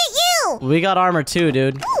 we're gonna get you! We got armor too,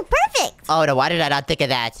 dude. Ooh, perfect! Oh no, why did I not think of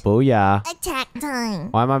that? Booyah. Attack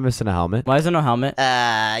time. Why am I missing a helmet? Why is there no helmet?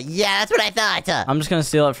 Yeah, that's what I thought. I'm just gonna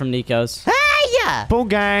steal it from Nico's. Yeah. Boom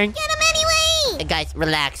gang. Get him anyway. Guys,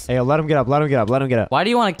 relax. Hey, let him get up. Let him get up. Let him get up. Why do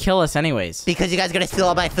you want to kill us anyways? Because you guys are gonna steal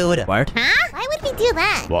all my food. What? Huh? Why would we do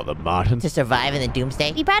that? What, the Martin? To survive in the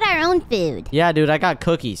doomsday? We brought our own food. Yeah, dude, I got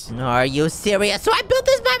cookies. Are you serious? So I built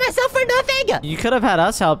this by myself for nothing? You could have had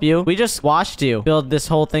us help you. We just watched you build this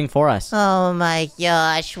whole thing for us. Oh my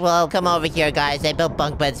gosh. Well, come over here, guys. I built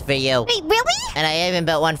bunk beds for you. Wait, really? And I even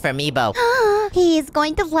built one for Meebo. He's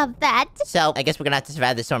going to love that. So, I guess we're gonna have to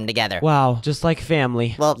survive the storm together. Wow, just like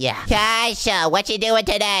family. Well, yeah. Cash, what you doing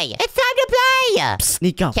today? It's time to play! Psst,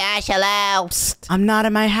 Nico. Cash, hello? I'm not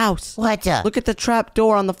in my house. What? Look at the trap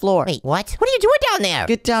door on the floor. Wait, what? What are you doing down there?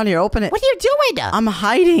 Get down here, open it. What are you doing? I'm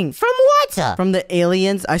hiding. From what? From the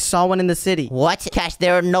aliens. I saw one in the city. What? Cash,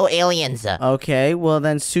 there are no aliens. Okay, well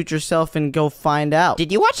then suit yourself and go find out.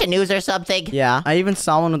 Did you watch the news or something? Yeah, I even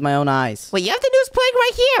saw one with my own eyes. Wait, you have the news playing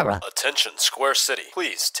right here. Attention, Square City.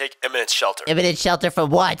 Please take imminent shelter. Imminent shelter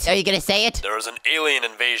from what? Are you gonna say it? There is an alien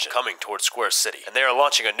invasion coming towards Square City, and they are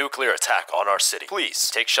launching a nuclear attack on our city.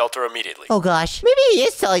 Please take shelter immediately. Oh gosh, maybe he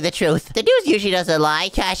is telling the truth. The news usually doesn't lie.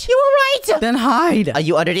 Cash, you were right. Then hide. Are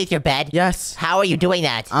you underneath your bed? Yes, How are you doing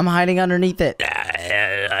that? I'm hiding underneath it.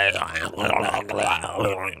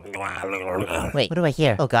 Wait, what do I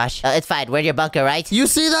hear? Oh gosh, it's fine. We're in your bunker, right? You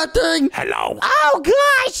see that thing? Hello. Oh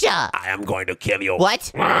gosh! I am going to kill you.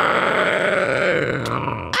 What? Ow!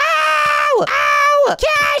 Ow!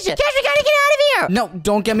 Cash! Cash, we gotta get out of here! No,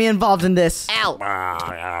 don't get me involved in this.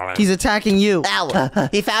 Ow! He's attacking you. Ow!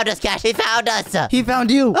 He found us, Cash. He found us. He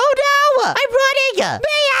found you. Oh no! I'm running!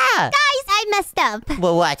 Mia! Guys, I messed up.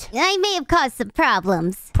 Well, what? I may have caused some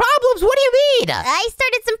problems. Problems? What do you mean? I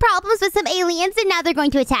started some problems with some aliens, and now they're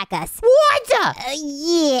going to attack us. What?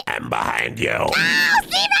 Yeah. I'm behind you. Oh, see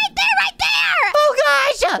right there, right there! Oh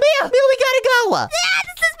gosh! Mia, we gotta go! Ah,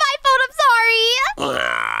 this is my fault, I'm sorry.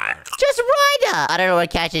 Just run! I don't know where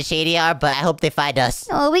Cash and Shady are, but I hope they find us.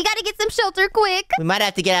 Oh, we gotta get some shelter quick. We might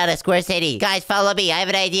have to get out of Square City. Guys, follow me. I have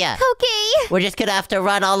an idea. Okay. We're just gonna have to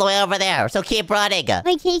run all the way over there, so keep running.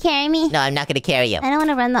 Wait, can you carry me? No, I'm not gonna carry you. I don't want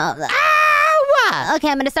to run the... Ow! Okay,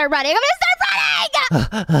 I'm gonna start running.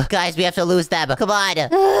 Guys, we have to lose them. Come on.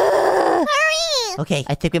 Hurry! Okay,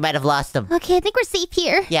 I think we might have lost them. Okay, I think we're safe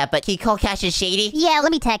here. Yeah, but can you call Cash and Shady? Yeah,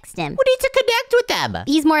 let me text him. We need to connect with them.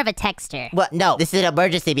 He's more of a texter. What? No, this is an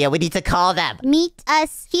emergency, Mia. We need to call them. Meet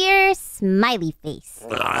us here, smiley face. Oh,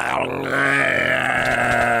 they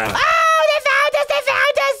found us! They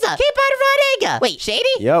found us! Keep on running! Wait,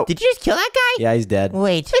 Shady? Yo. Did you just kill that guy? Yeah, he's dead.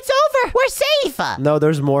 Wait, it's over! We're safe! No,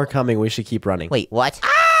 there's more coming. We should keep running. Wait, what? Ow!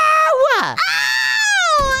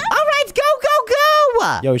 Alright, go, go,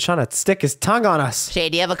 go! Yo, he's trying to stick his tongue on us. Shady,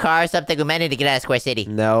 do you have a car or something? We might need to get out of Square City.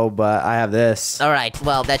 No, but I have this. Alright,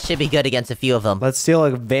 well, that should be good against a few of them. Let's steal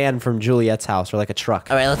a van from Juliet's house, or like a truck.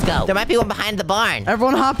 Alright, let's go. There might be one behind the barn.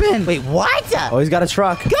 Everyone hop in. Wait, what? Oh, he's got a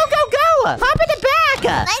truck. Go, go, go! Hop in the back!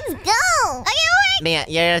 Let's go! Okay, wait! Mia,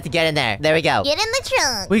 you're gonna have to get in there. There we go. Get in the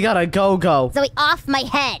trunk. We gotta go. Zoe, off my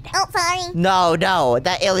head. Oh, sorry. No,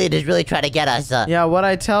 that alien is really trying to get us. Yeah, what'd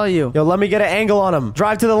I tell you? Yo, let me get an angle on him.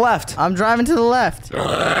 Drive to the left. I'm driving to the left.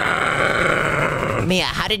 Mia,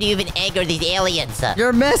 how did you even anger these aliens?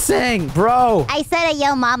 You're missing. Bro. I said a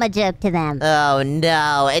yo mama joke to them. Oh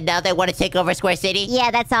no, and now they want to take over Square City?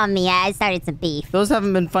 Yeah, that's on me. I started some beef. Those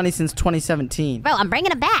haven't been funny since 2017. Bro, I'm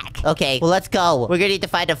bringing it back. Okay, well let's go. We're gonna need to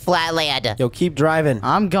find a flat land. Yo, keep driving.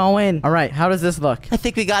 I'm going. All right, how does this look? I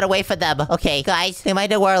think we got away from them. Okay, guys, they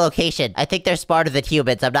might know our location. I think they're smarter than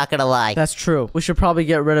humans, I'm not gonna lie. That's true. We should probably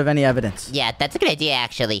get rid of any evidence. Yeah, that's a good idea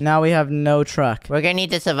actually. Now we have no truck. We're gonna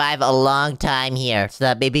need to survive a long time here, so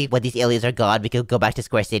that maybe when these aliens are gone, we could go back to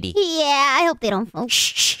Square City. Yeah, I hope they don't fall.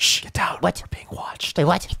 Shh. Get down. What? We're being watched. Wait,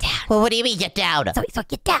 what? Get down. Well, what do you mean, get down? Zoe,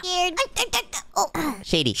 get down. Scared. Oh.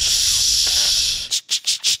 Shady.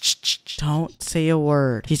 Don't say a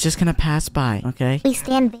word. He's just gonna pass by, okay? We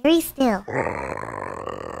stand very still.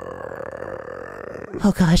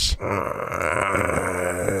 Oh gosh.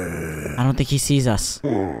 I don't think he sees us.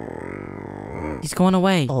 He's going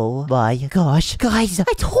away. Oh my gosh. Guys,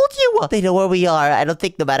 I told you! They know where we are. I don't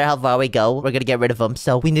think no matter how far we go, we're gonna get rid of them,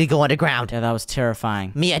 so we need to go underground. Yeah, that was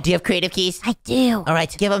terrifying. Mia, do you have creative keys? I do.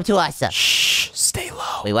 Alright, give them to us. Shh. Stay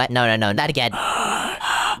low. Wait, what? No, not again.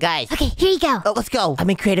 Guys. Okay, here you go. Oh, let's go. I'm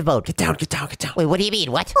in creative mode. Get down. Wait, what do you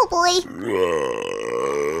mean? What? Oh, boy.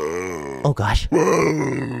 Oh gosh.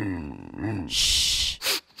 Shh.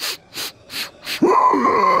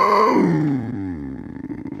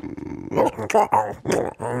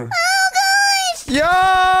 Yo!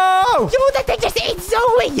 Yo, that thing just ate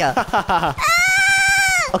Zoe!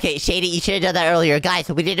 Okay, Shady, you should have done that earlier. Guys,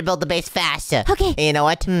 we need to build the base fast. Okay. And you know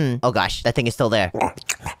what? Oh gosh, that thing is still there.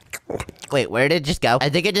 Wait, where did it just go? I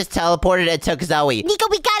think it just teleported and took Zoe. Nico,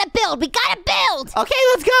 we gotta build. We gotta build. Okay,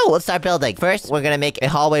 let's go. Let's start building. First, we're gonna make a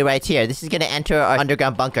hallway right here. This is gonna enter our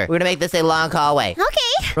underground bunker. We're gonna make this a long hallway.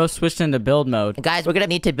 Okay. Bro switched into build mode. Guys, we're gonna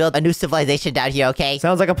need to build a new civilization down here, okay?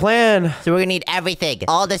 Sounds like a plan. So we're gonna need everything.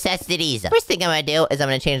 All necessities. First thing I'm gonna do is I'm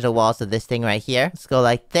gonna change the walls of this thing right here. Let's go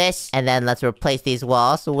like this. And then let's replace these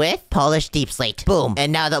walls with polished deep slate. Boom.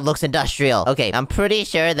 And now that looks industrial. Okay, I'm pretty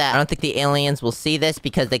sure that I don't think the aliens will see this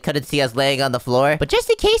because they couldn't see us laying on the floor. But just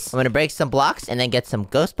in case, I'm gonna break some blocks and then get some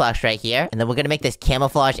ghost blocks right here. And then we're gonna make this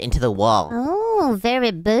camouflage into the wall. Oh,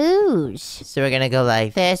 very bouge. So we're gonna go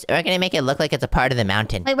like this. We're gonna make it look like it's a part of the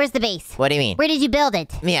mountain. Wait, where's the base? What do you mean? Where did you build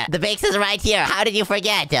it? Yeah, the base is right here. How did you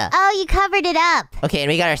forget? Oh, you covered it up. Okay,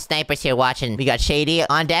 and we got our snipers here watching. We got Shady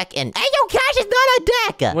on deck and... Hey, yo, Cash is not on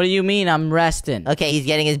deck! What do you mean? I'm resting. Okay, he's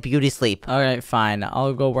getting his beauty sleep. Alright, fine.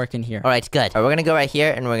 I'll go work in here. Alright, good. Alright, we're gonna go right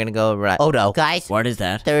here and we're gonna go right... Oh no, guys. What is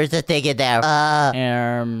that? There's a thing in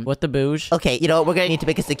there. What the booge? Okay, you know what? We're gonna need to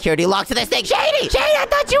make a security lock to this thing. Shady! Shady, I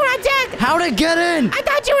thought you were on deck! How to get in? I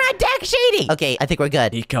thought you were on deck, Shady! Okay, I think we're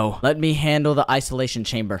good. Nico, let me handle the isolation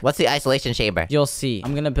chamber. What's the isolation chamber? You'll see.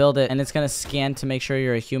 I'm gonna build it, and it's gonna scan to make sure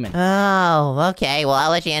you're a human. Oh, okay. Well, I'll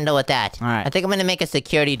let you handle with that. Alright. I think I'm gonna make a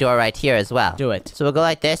security door right here as well. Do it. So we'll go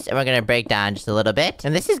like this, and we're gonna break down just a little bit.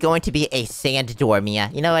 And this is going to be a sand door, Mia.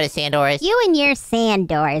 You know what a sand door is? You and your sand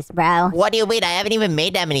doors, bro. What do you mean? I haven't even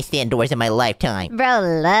made that many sand doors in my lifetime. Bro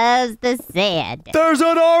loves the sand. There's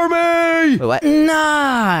an army! Wait, what?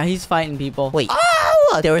 Nah, he's fighting people. Wait.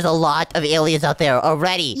 Oh! There was a lot of aliens out there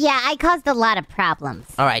already. Yeah, I caused a lot of problems.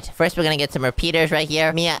 Alright, first we're gonna get some repeaters right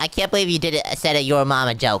here. Mia, I can't believe you said a your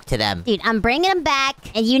mama joke to them. Dude, I'm bringing them back,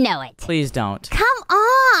 and you know it. Please don't. Come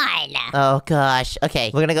on! Oh gosh.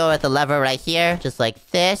 Okay, we're gonna go with the lever right here, just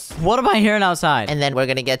like this. What am I hearing outside? And then we're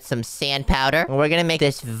gonna get some sand powder. And we're gonna make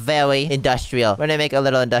this very industrial. We're gonna make a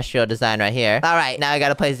little industrial design right here. Alright, now I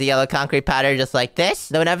gotta place the yellow concrete powder just like this.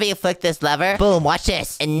 Then whenever you flick this lever, boom, watch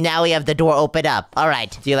this. And now we have the door open up.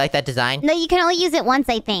 Alright, do you like that design? No, you can only use it once,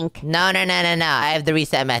 I think. No. I have the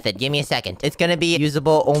reset method. Give me a second. It's gonna be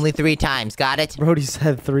usable only 3 times. Got it? Brody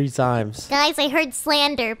said 3 times. Guys, I heard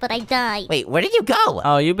slander, but I died. Wait, where did you go?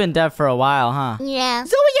 Oh, you've been dead for a while, huh? Yeah.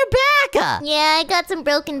 Zoe, you're back! Yeah, I got some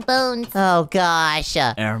broken bones. Oh gosh.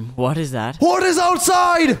 What is that? What is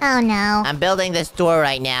outside? Oh no. I'm building this door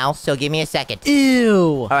right now, so give me a second.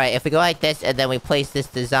 Ew. Alright, if we go like this and then we place this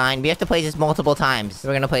design, we have to place this multiple times.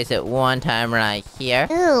 We're gonna place it 1 time right here.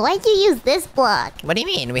 Ooh, why'd you use this block? What do you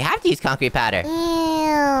mean? We have to use concrete powder.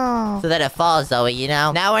 Ew. So that it falls, Zoe, you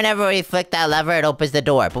know? Now whenever we flick that lever, it opens the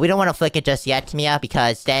door. But we don't want to flick it just yet, Mia,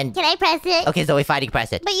 because then... Can I press it? Okay, Zoe, fine, you can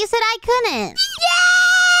press it. But you said I couldn't.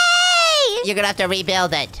 Yay! You're gonna have to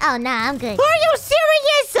rebuild it. Oh, nah, I'm good. Are you serious?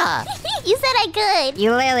 You said I could.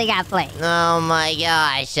 You literally got played. Oh my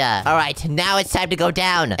gosh. Alright, now it's time to go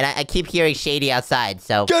down. And I keep hearing Shady outside,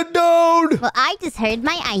 so... Get down! Well, I just heard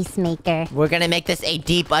my ice maker. We're gonna make this a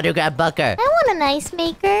deep underground bunker. I want an ice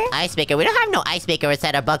maker. Ice maker? We don't have no ice maker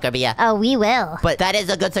inside our bunker, Mia. Oh, we will. But that is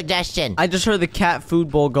a good suggestion. I just heard the cat food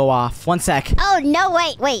bowl go off. 1 sec. Oh, no,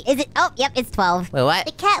 wait. Is it? Oh, yep, it's 12. Wait, what?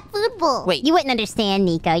 The cat food bowl. Wait. You wouldn't understand,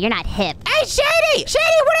 Nico. You're not hip. Hey, Shady!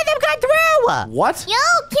 Shady, one of them got through! What? Yo,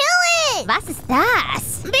 kill it! Was ist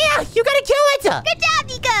das? Mia, you gotta kill it! Good job,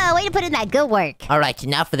 Nico. Way to put in that good work. Alright,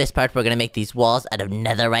 now for this part, we're gonna make these walls out of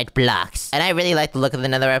netherite blocks. And I really like the look of the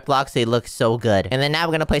netherite blocks. They look so good. And then now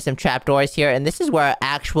we're gonna place some trapdoors here, and this is where our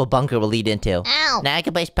actual bunker will lead into. Ow. Now I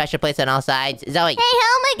can place pressure plates on all sides. Zoe! Hey,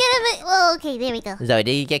 how am I gonna... Oh, okay, there we go. Zoe,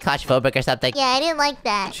 did you get claustrophobic or something? Yeah, I didn't like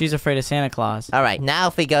that. She's afraid of Santa Claus. Alright, now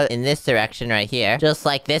if we go in this direction right here, just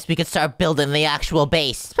like this, we can start building the actual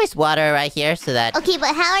base. Let's place water right here so that... Okay,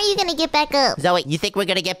 but how are you gonna get back up? Zoe, you think we're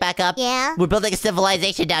gonna get back up? Yeah? We're building a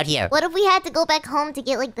civilization down here. What if we had to go back home to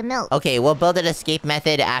get, like, the milk? Okay, we'll build an escape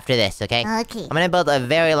method after this, okay? Okay. I'm gonna build a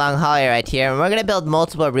very long hallway right here, and we're gonna build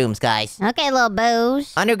multiple rooms, guys. Okay, little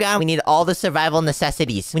booze. Underground, we need all the survival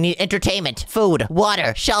necessities. We need entertainment, food,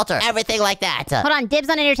 water, shelter, everything like that. Hold on, dibs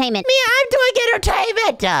on entertainment. Mia, I'm doing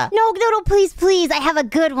entertainment! No, please. I have a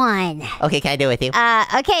good one. Okay, can I do it with you?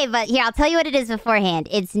 Okay, but here, I'll tell you what it is beforehand.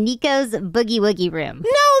 It's Nico's Boogie Woogie room.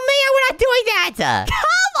 No, Mia, we're not doing that!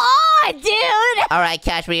 Come on! on, dude! Alright,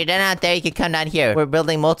 Cash, when you're done out there, you can come down here. We're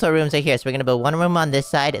building multiple rooms right here. So we're gonna build one room on this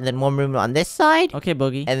side, and then one room on this side. Okay,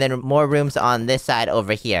 Boogie. And then more rooms on this side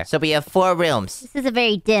over here. So we have 4 rooms. This is a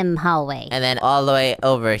very dim hallway. And then all the way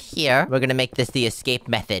over here, we're gonna make this the escape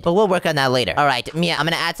method. But we'll work on that later. Alright, Mia, I'm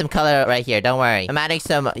gonna add some color right here. Don't worry. I'm adding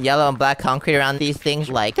some yellow and black concrete around these things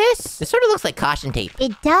like this. This sort of looks like caution tape.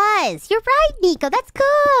 It does. You're right, Nico. That's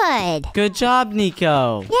good. Good job,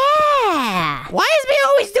 Nico. Yeah. Why is me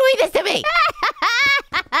always doing this to me?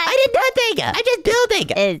 I did nothing. I'm just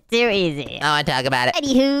building. It's too easy. I want to talk about it.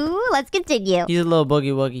 Anywho, let's continue. He's a little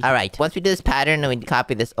boogie woogie. Alright, once we do this pattern and we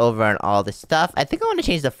copy this over on all this stuff, I think I want to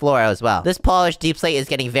change the floor as well. This polished deep slate is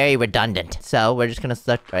getting very redundant. So we're just gonna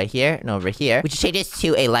start right here and over here. We should change this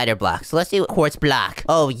to a lighter block. So let's do quartz block.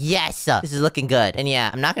 Oh yes, this is looking good. And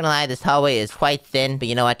yeah, I'm not gonna lie, this hallway is quite thin, but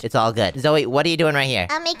you know what? It's all good. Zoe, what are you doing right here?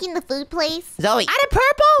 I'm making the food place. Zoe, add a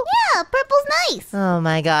purple? Yeah, purple's nice. Oh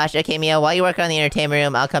my gosh. Okay, Mia, while you work on the entertainment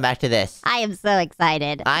room, I'll come back to this. I am so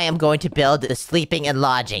excited. I am going to build the sleeping and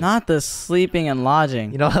lodging. Not the sleeping and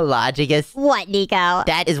lodging. You know what lodging is? What, Nico?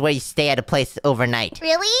 That is where you stay at a place overnight.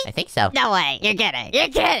 Really? I think so. No way. You're kidding. You're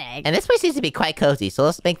kidding. And this place seems to be quite cozy, so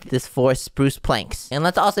let's make this 4 spruce planks. And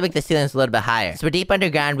let's also make the ceilings a little bit higher. So we're deep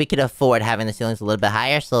underground, we could afford having the ceilings a little bit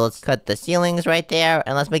higher, so let's cut the ceilings right there,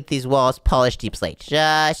 and let's make these walls polished deep slate.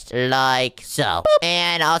 Just like so. Boop.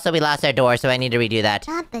 And also we lost our door, so I need to redo that.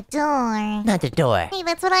 Not the door. Not the door. Hey,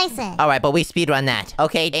 that's what I said. Alright, but we speedrun that.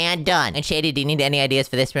 Okay, and done. And Shady, do you need any ideas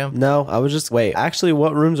for this room? No, I was just wait. Actually,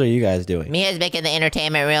 what rooms are you guys doing? Mia's making the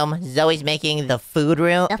entertainment room. Zoe's making the food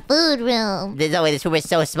room. The food room. Zoe, this room is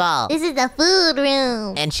so small. This is the food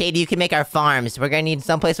room. And Shady, you can make our farms. We're gonna need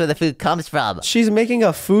someplace where the food comes from. She's making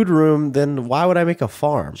a food room, then why would I make a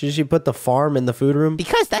farm? Should she put the farm in the food room?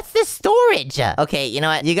 Because that's the storage. Okay, you know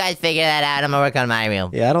what? You guys figure that out. I'm gonna work on my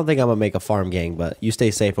room. Yeah, I don't think I'm gonna make a farm gang, but you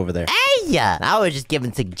stay safe over there. Hey! I was just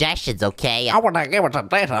giving suggestions, okay? I wanna give us a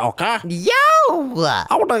data, okay? Yo! I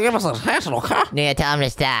wanna give us a test, okay? Yeah, tell him to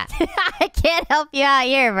stop. I can't help you out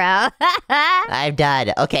here, bro. I'm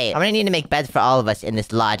done. Okay, I'm gonna need to make beds for all of us in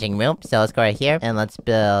this lodging room. So let's go right here and let's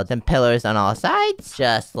build some pillars on all sides,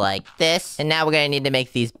 just like this. And now we're gonna need to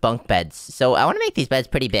make these bunk beds. So I wanna make these beds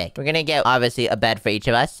pretty big. We're gonna get, obviously, a bed for each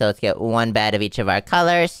of us. So let's get 1 bed of each of our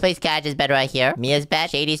colors. Place Cash's bed right here, Mia's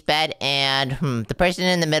bed, Shady's bed, and the person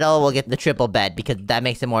in the middle will get the triple bed because that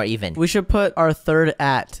makes it more even. We should put our third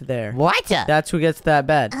there. What? That's who gets that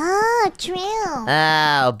bed. Oh, true.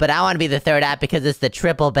 Oh, but I want to be the third app because it's the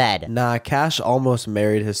triple bed. Nah, Cash almost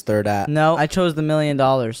married his third app. No, I chose the $1 million.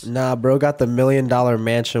 Nah, bro got the $1 million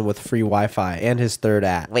mansion with free Wi-Fi and his third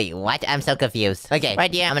app. Wait, what? I'm so confused. Okay,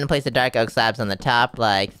 right here, I'm gonna place the dark oak slabs on the top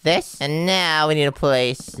like this. And now we need to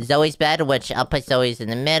place Zoe's bed, which I'll put Zoe's in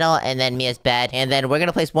the middle, and then Mia's bed. And then we're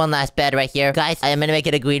gonna place one last bed right here. Guys, I'm gonna make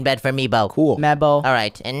it a green bed for Meebo. Cool. Mebo.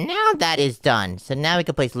 Alright, and now that is done. So now we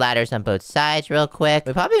can place ladders on both sides real quick.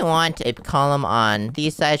 We probably want a column on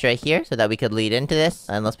these sides right here so that we could lead into this.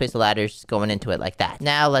 And let's place the ladders going into it like that.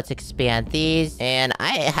 Now let's expand these. And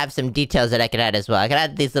I have some details that I could add as well. I could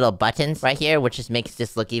add these little buttons right here, which just makes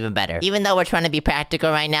this look even better. Even though we're trying to be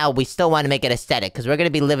practical right now, we still want to make it aesthetic because we're going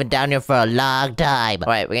to be living down here for a long time.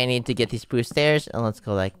 Alright, we're going to need to get these spruce stairs. And let's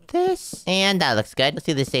go like this. And that looks good. Let's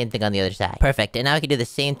do the same thing on the other side. Perfect. And now we can do the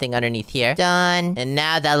same thing underneath here. Done. And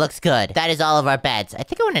now that looks good. That is all of our beds. I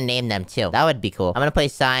think I want to name them too. That would be cool. I'm going to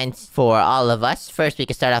place signs for all of us. First, we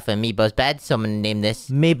can start off with Meebo's bed. So I'm going to name this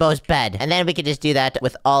Meebo's bed. And then we can just do that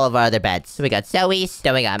with all of our other beds. So we got Zoe's,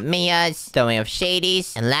 then we got Mia's, then we have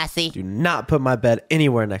Shady's, and lastly, Do not put my bed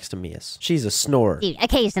anywhere next to Mia's. She's a snorer. Dude,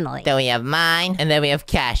 occasionally. then we have mine, and then we have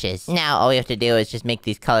Cash's. Now, all we have to do is just make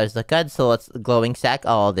these colors look good. So let's glowing stack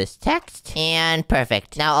all this text. And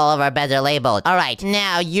perfect. Now all of our beds are labeled. Alright,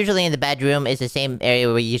 now, usually in the bedroom is the same area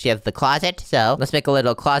where we usually have the closet. So let's make a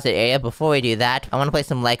little closet area. Before we do that, I want to place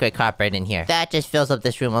some light gray carpet in here. That just fills up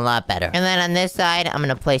this room a lot better. And then on this side, I'm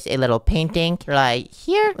gonna place a little painting right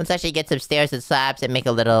here. Let's actually get some stairs and slabs and make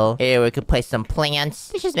a little area where we could place some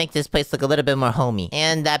plants. Let's just make this place look a little bit more homey.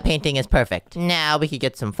 And that painting is perfect. Now we could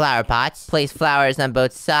get some flower pots, place flowers on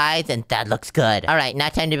both sides, and that looks good. Alright, now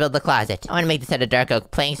time to build the closet. I want to make this out of dark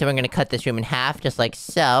oak planks, so we're gonna cut this room in half, just like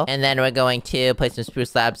so. And then we're going to place some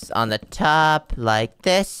spruce slabs on the top, like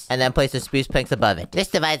this. And then place the spruce planks above it. This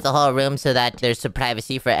divides the whole room so that there's some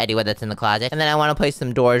privacy for anyone that's in the closet. And then I want to place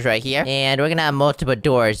some doors right here. here. And we're gonna have multiple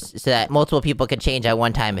doors so that multiple people can change at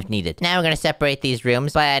one time if needed. Now we're gonna separate these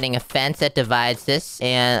rooms by adding a fence that divides this.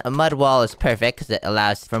 And a mud wall is perfect because it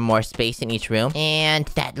allows for more space in each room. And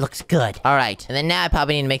that looks good. Alright, and then now I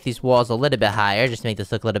probably need to make these walls a little bit higher just to make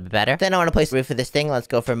this look a little bit better. Then I want to place the roof of this thing. Let's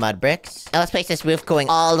go for mud bricks. Now let's place this roof going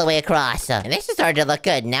all the way across. And this is starting to look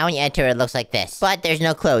good. Now when you enter, it looks like this. But there's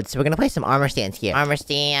no clothes, so we're gonna place some armor stands here. Armor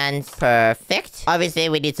stands, perfect. Obviously,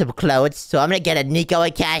 we need some clothes, so I'm gonna get a Nico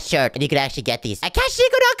and Cash shirt. And you can actually get these at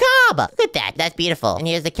cashnico.com. Look at that. That's beautiful. And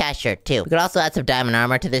here's the Cash shirt, too. We could also add some diamond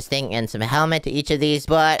armor to this thing and some helmet to each of these.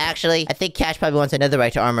 But actually, I think Cash probably wants another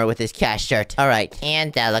right to armor with his Cash shirt. Alright,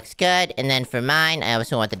 and that looks good. And then for mine, I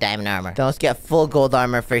also want the diamond armor. Then let's get full gold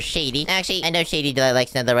armor for Shady. Actually, I know Shady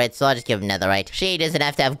likes netherite, so I'll just give him netherite. Shady doesn't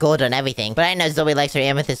have to have gold on everything. But I know Zoe likes her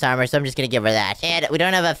amethyst armor, so I'm just gonna give her that. And we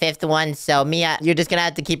don't have a fifth one, so Mia, you're just gonna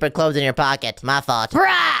have to keep her clothes in your pocket. My fault.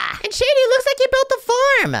 Brah! And Shady looks like you built the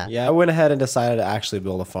farm! Yeah, I went ahead and decided to actually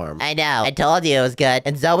build a farm. I know. I told you it was good.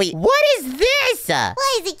 And Zoe, what is this?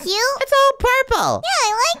 Why, is it cute? It's all purple. Yeah,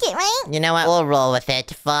 I like it, right? You know what? We'll roll with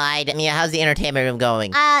it. Fine. Mia, how's the entertainment room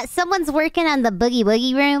going? Someone's working on the boogie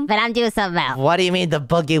woogie room, but I'm doing something else. What do you mean the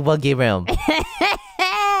boogie woogie room?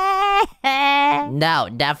 No,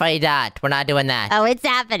 definitely not. We're not doing that. Oh, it's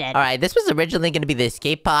happening. Alright, this was originally going to be the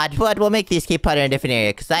escape pod, but we'll make the escape pod in a different area,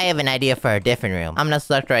 because I have an idea for a different room. I'm going to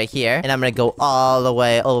select right here, and I'm going to go all the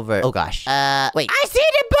way over. Oh gosh. Wait. I see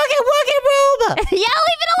the boogie woogie room! Yeah,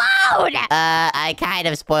 leave it alone! I kind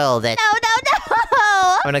of spoiled it. No.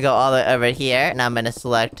 I'm gonna go all the way over here, and I'm gonna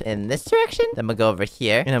select in this direction. Then I'm gonna go over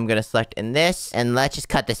here, and I'm gonna select in this, and let's just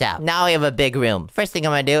cut this out. Now we have a big room. First thing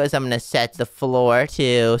I'm gonna do is I'm gonna set the floor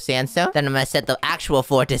to sandstone. Then I'm gonna set the actual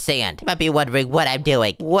floor to sand. You might be wondering what I'm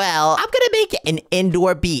doing. Well, I'm gonna make an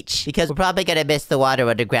indoor beach, because we're probably gonna miss the water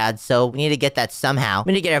underground, so we need to get that somehow.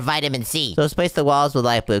 We need to get our vitamin C. So let's place the walls with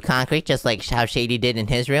light blue concrete, just like how Shady did in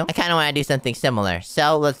his room. I kinda wanna do something similar.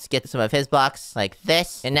 So let's get some of his blocks, like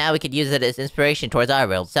this, and now we could use it as inspiration towards our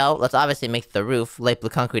room. So let's obviously make the roof light blue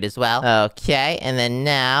concrete as well. Okay, and then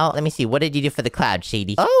now, let me see, what did you do for the cloud,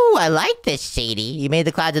 Shady? Oh, I like this, Shady. You made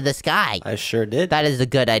the clouds in the sky. I sure did. That is a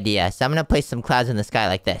good idea. So I'm gonna place some clouds in the sky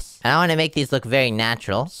like this. And I want to make these look very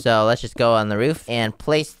natural. So let's just go on the roof and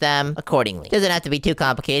place them accordingly. Doesn't have to be too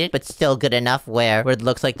complicated, but still good enough where it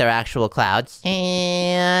looks like they're actual clouds.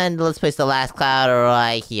 And let's place the last cloud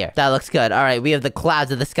right here. That looks good. Alright, we have the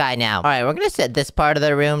clouds of the sky now. Alright, we're gonna set this part of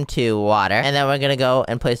the room to water. And then we're gonna go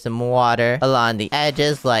and place some water along the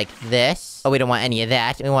edges like this. Oh, we don't want any of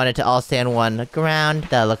that. We want it to all stay on one ground.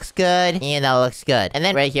 That looks good. And that looks good. And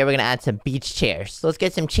then right here, we're gonna add some beach chairs. So let's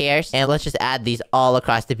get some chairs, and let's just add these all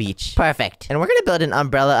across the beach. Perfect. And we're gonna build an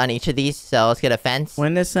umbrella on each of these, so let's get a fence.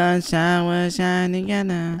 When the sunshine was shining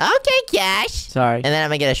together. Okay, Cash. Sorry. And then I'm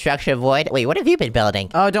gonna get a structure void. Wait, what have you been building?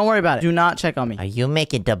 Oh, don't worry about it. Do not check on me. Are you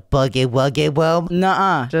making the boogie woogie room?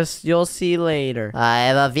 Nuh-uh. Just, you'll see later. I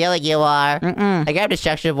have a feeling you are. Mm-mm. I grabbed a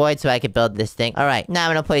structure void so I could build this thing. Alright, now I'm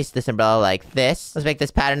gonna place this umbrella like this. Let's make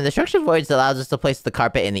this pattern. The structure void allows us to place the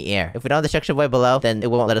carpet in the air. If we don't have the structure void below, then it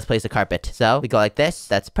won't let us place the carpet. So we go like this.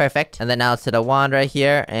 That's perfect. And then now let's set a wand right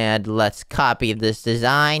here, and let's copy this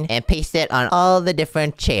design and paste it on all the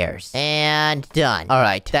different chairs. And done.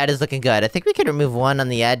 Alright, that is looking good. I think we could remove one on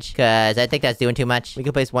the edge, because I think that's doing too much. We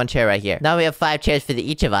can place one chair right here. Now we have 5 chairs for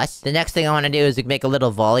each of us. The next thing I want to do is make a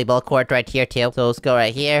little volleyball court right here too. So let's go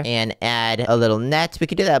right here and add a little net. We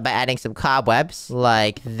could do that by adding some cobwebs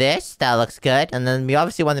like this. That looks good. And then we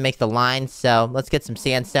obviously want to make the line, so let's get some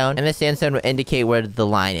sandstone. And this sandstone will indicate where the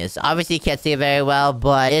line is. Obviously you can't see it very well,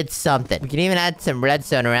 but it's something. We can even add some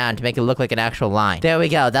redstone around to make it look like an actual line. There we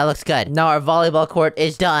go. That looks good. Now our volleyball court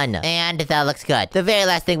is done. And that looks good. The very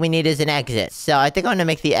last thing we need is an exit. So I think I'm gonna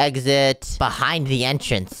make the exit behind the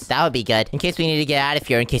entrance. That would be good. In case we need to get out of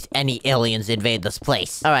here, in case any aliens invade this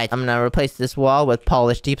place. Alright, I'm gonna replace this wall with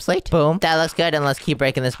polished deep slate. Boom. That looks good, and let's keep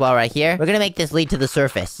breaking this wall right here. We're gonna make this lead to the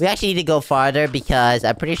surface. We actually need to go farther because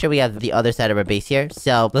I'm pretty sure we have the other side of our base here.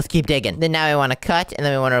 So let's keep digging. Then now we want to cut, and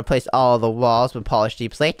then we want to replace all the walls with polished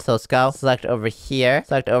deep slate. So let's go. Select over here.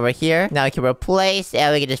 Select over here. Now we can replace,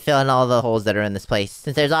 and we can just fill in all the holes that are in this place,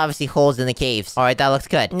 since there's obviously holes in the caves. Alright, that looks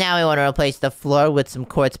good. Now we want to replace the floor with some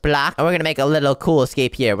quartz block, and we're gonna make a little cool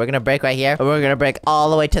escape here. We're gonna break right here, and we're gonna break all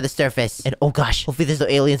the way to the surface. And oh gosh, hopefully there's no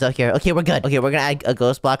aliens out here. Okay, we're good. Okay, we're gonna add a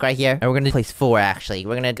ghost block right here, and we're gonna place 4 actually.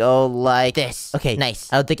 We're gonna go like this. Okay,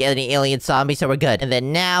 nice. I don't think any alien saw me, so we're good. And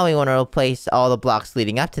then now we want to replace all the blocks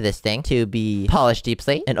leading up to this thing to be polished deep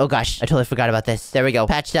slate. And oh gosh, I totally forgot about this. There we go.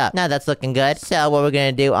 Patched up. Now that's looking good. So what we're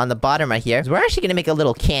gonna do on the bottom right here is we're actually gonna make a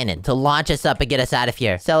little cannon to launch us up and get us out of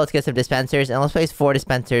here. So let's get some dispensers, and let's place 4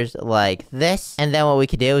 dispensers like this. And then what we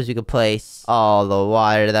could do is we could place all the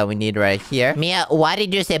water that we need right here. Mia, why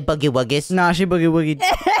did you say boogie woogies? Nah, she boogie woogie.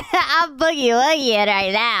 I'm boogie woogieing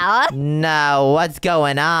right now. No, what's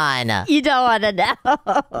going on? You don't want to know.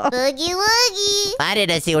 Boogie woogie. I need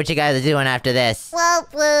to see what you guys are doing after this.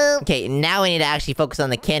 Whoop whoop. Okay, now we need to actually focus on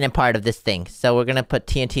the cannon part of this thing. So we're gonna put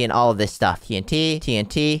TNT in all of this stuff. TNT,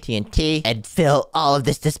 TNT, TNT, and fill all of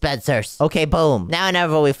this dispensers. Okay, boom. Now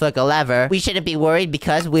whenever we flick a lever, we shouldn't be worried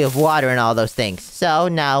because we have water and all those things. So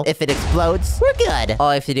now, if it explodes, we're good. All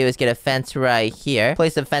I have to do is get a fence right here.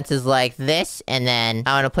 Place some fences like this, and then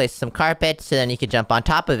I want to place some carpet so then you can jump on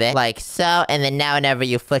top of it, like so. And then now whenever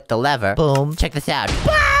you flick the lever, boom, check this out.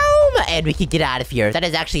 Boom! And we can get out of here. That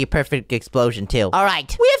is actually a perfect explosion too. All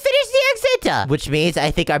right, we have finished the exit, which means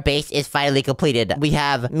I think our base is finally completed. We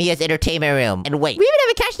have Mia's entertainment room. And wait, we even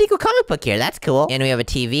have a Cash Nico comic book here. That's cool. And we have a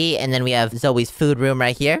TV, and then we have Zoe's food room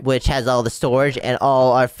right here, which has all the storage and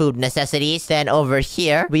all our food necessities. Then over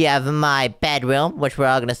here, we have my bedroom, which we're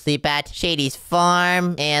all gonna sleep at, Shady's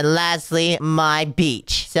farm, and lastly, my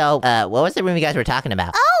beach. So, what was the room you guys were talking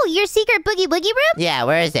about? Oh, your secret boogie woogie room? Yeah,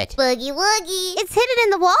 where is it? Boogie woogie. It's hidden in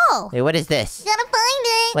the wall. Wait, what is this? Gotta find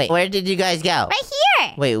it. Wait, where did you guys go? Right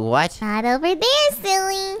here. Wait, what? Not over there,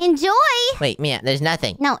 silly. Enjoy. Wait, Mia, there's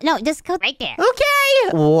nothing. No, just go right there.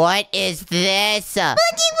 Okay! What is this? Boogie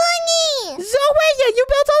woogie. Zoe, you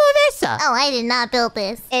built all of this? Oh, I did not build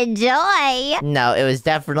this. Enjoy. No, it was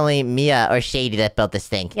definitely Mia or Shady that built this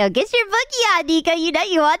thing. Yo, get your boogie on, Nico. You know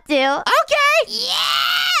you want to. Okay! Yeah!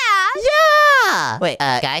 Yeah! Wait,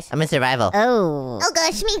 guys, I'm in survival. Oh. Oh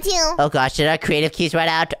gosh, me too. Oh gosh, did our creative keys run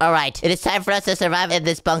out? Alright, it is time for us to survive in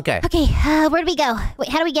this bunker. Okay, where do we go? Wait,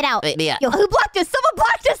 how do we get out? Wait, Mia. Yo, who blocked us? Someone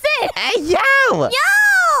blocked us in! Hey, yo! Yo! Let us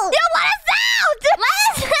out! Let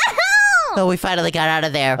us out! Oh, we finally got out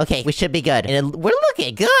of there. Okay, we should be good. And we're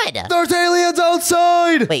looking good. There's aliens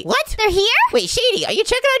outside! Wait, what? They're here? Wait, Shady, are you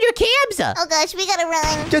checking on your cams? Oh gosh, we gotta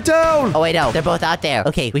run. Get down! Oh, wait, no. They're both out there.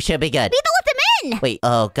 Okay, we should be good. We don't let them in! Wait,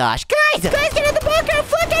 oh gosh. Guys, get in the bunker!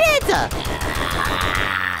 Flick it!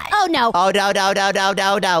 Oh no. Oh, no. Go down! How do you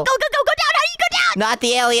go down? Not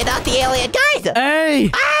the alien, guys! Hey!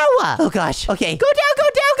 Ow! Oh gosh. Okay, go down!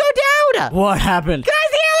 What happened? Guys,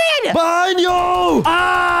 the alien! Behind you!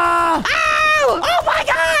 Ah! Ow! Oh my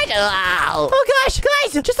god! Ow! Oh gosh,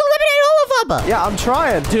 guys, just eliminate all of them! Yeah, I'm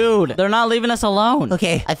trying. Dude, they're not leaving us alone.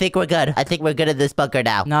 Okay, I think we're good. I think we're good at this bunker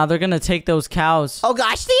now. Nah, they're gonna take those cows. Oh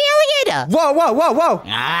gosh, the alien! Whoa!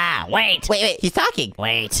 Ah, wait. Wait, he's talking.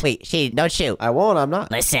 Wait. Wait, Shady, don't shoot. I won't, I'm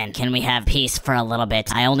not. Listen, can we have peace for a little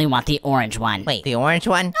bit? I only want the orange one. Wait, the orange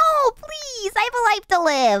one? No, please. I have a life to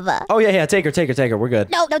live. Oh, yeah, take her. We're good.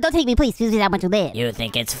 No, don't take me, please. Please, I want to live. You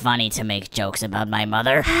think it's funny to make jokes about my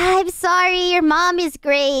mother? I'm sorry. Your mom is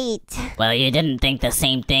great. Well, you didn't think the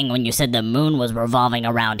same thing when you said the moon was revolving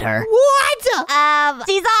around her. What?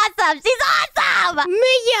 She's awesome.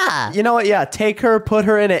 Mia! You know what? Yeah, take her, put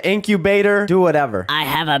her in an incubator, do whatever. I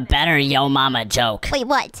have a better Yo Mama joke. Wait,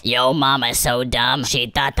 what? Yo Mama's so dumb, she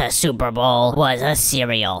thought the Super Bowl was a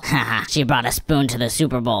cereal. Haha, she brought a spoon to the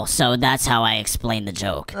Super Bowl, so that's how I explain the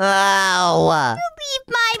joke. Oh. Leave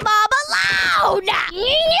my mom alone!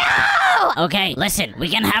 No! Okay, listen, we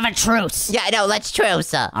can have a truce. Yeah, no, let's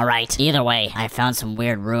truce. Alright, either way, I found some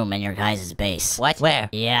weird room in your guys' base. What? Where?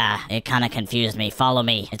 Yeah, it kinda confused me. Follow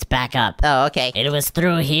me. It's back up. Oh, okay. It was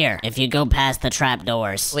through here, if you go past the trap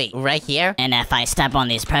doors. Wait, right here? And if I step on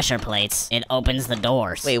these pressure plates, it opens the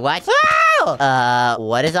doors. Wait, what? Ow!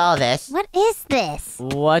 What is all this? What is this?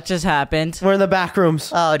 What just happened? We're in the back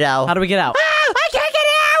rooms. Oh, no. How do we get out? I can't get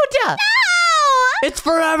out! It's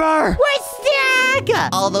forever! We're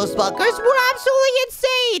stuck! All those bunkers were absolutely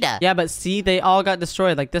insane! Yeah, but see, they all got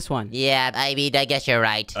destroyed like this one. Yeah, I mean, I guess you're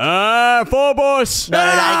right. Phobos! No,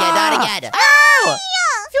 not again. Ow!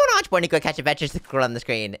 If you want to watch more Nico Catch Adventures, click on the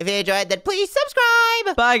screen. If you enjoyed, then please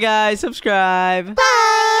subscribe! Bye, guys. Subscribe.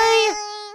 Bye!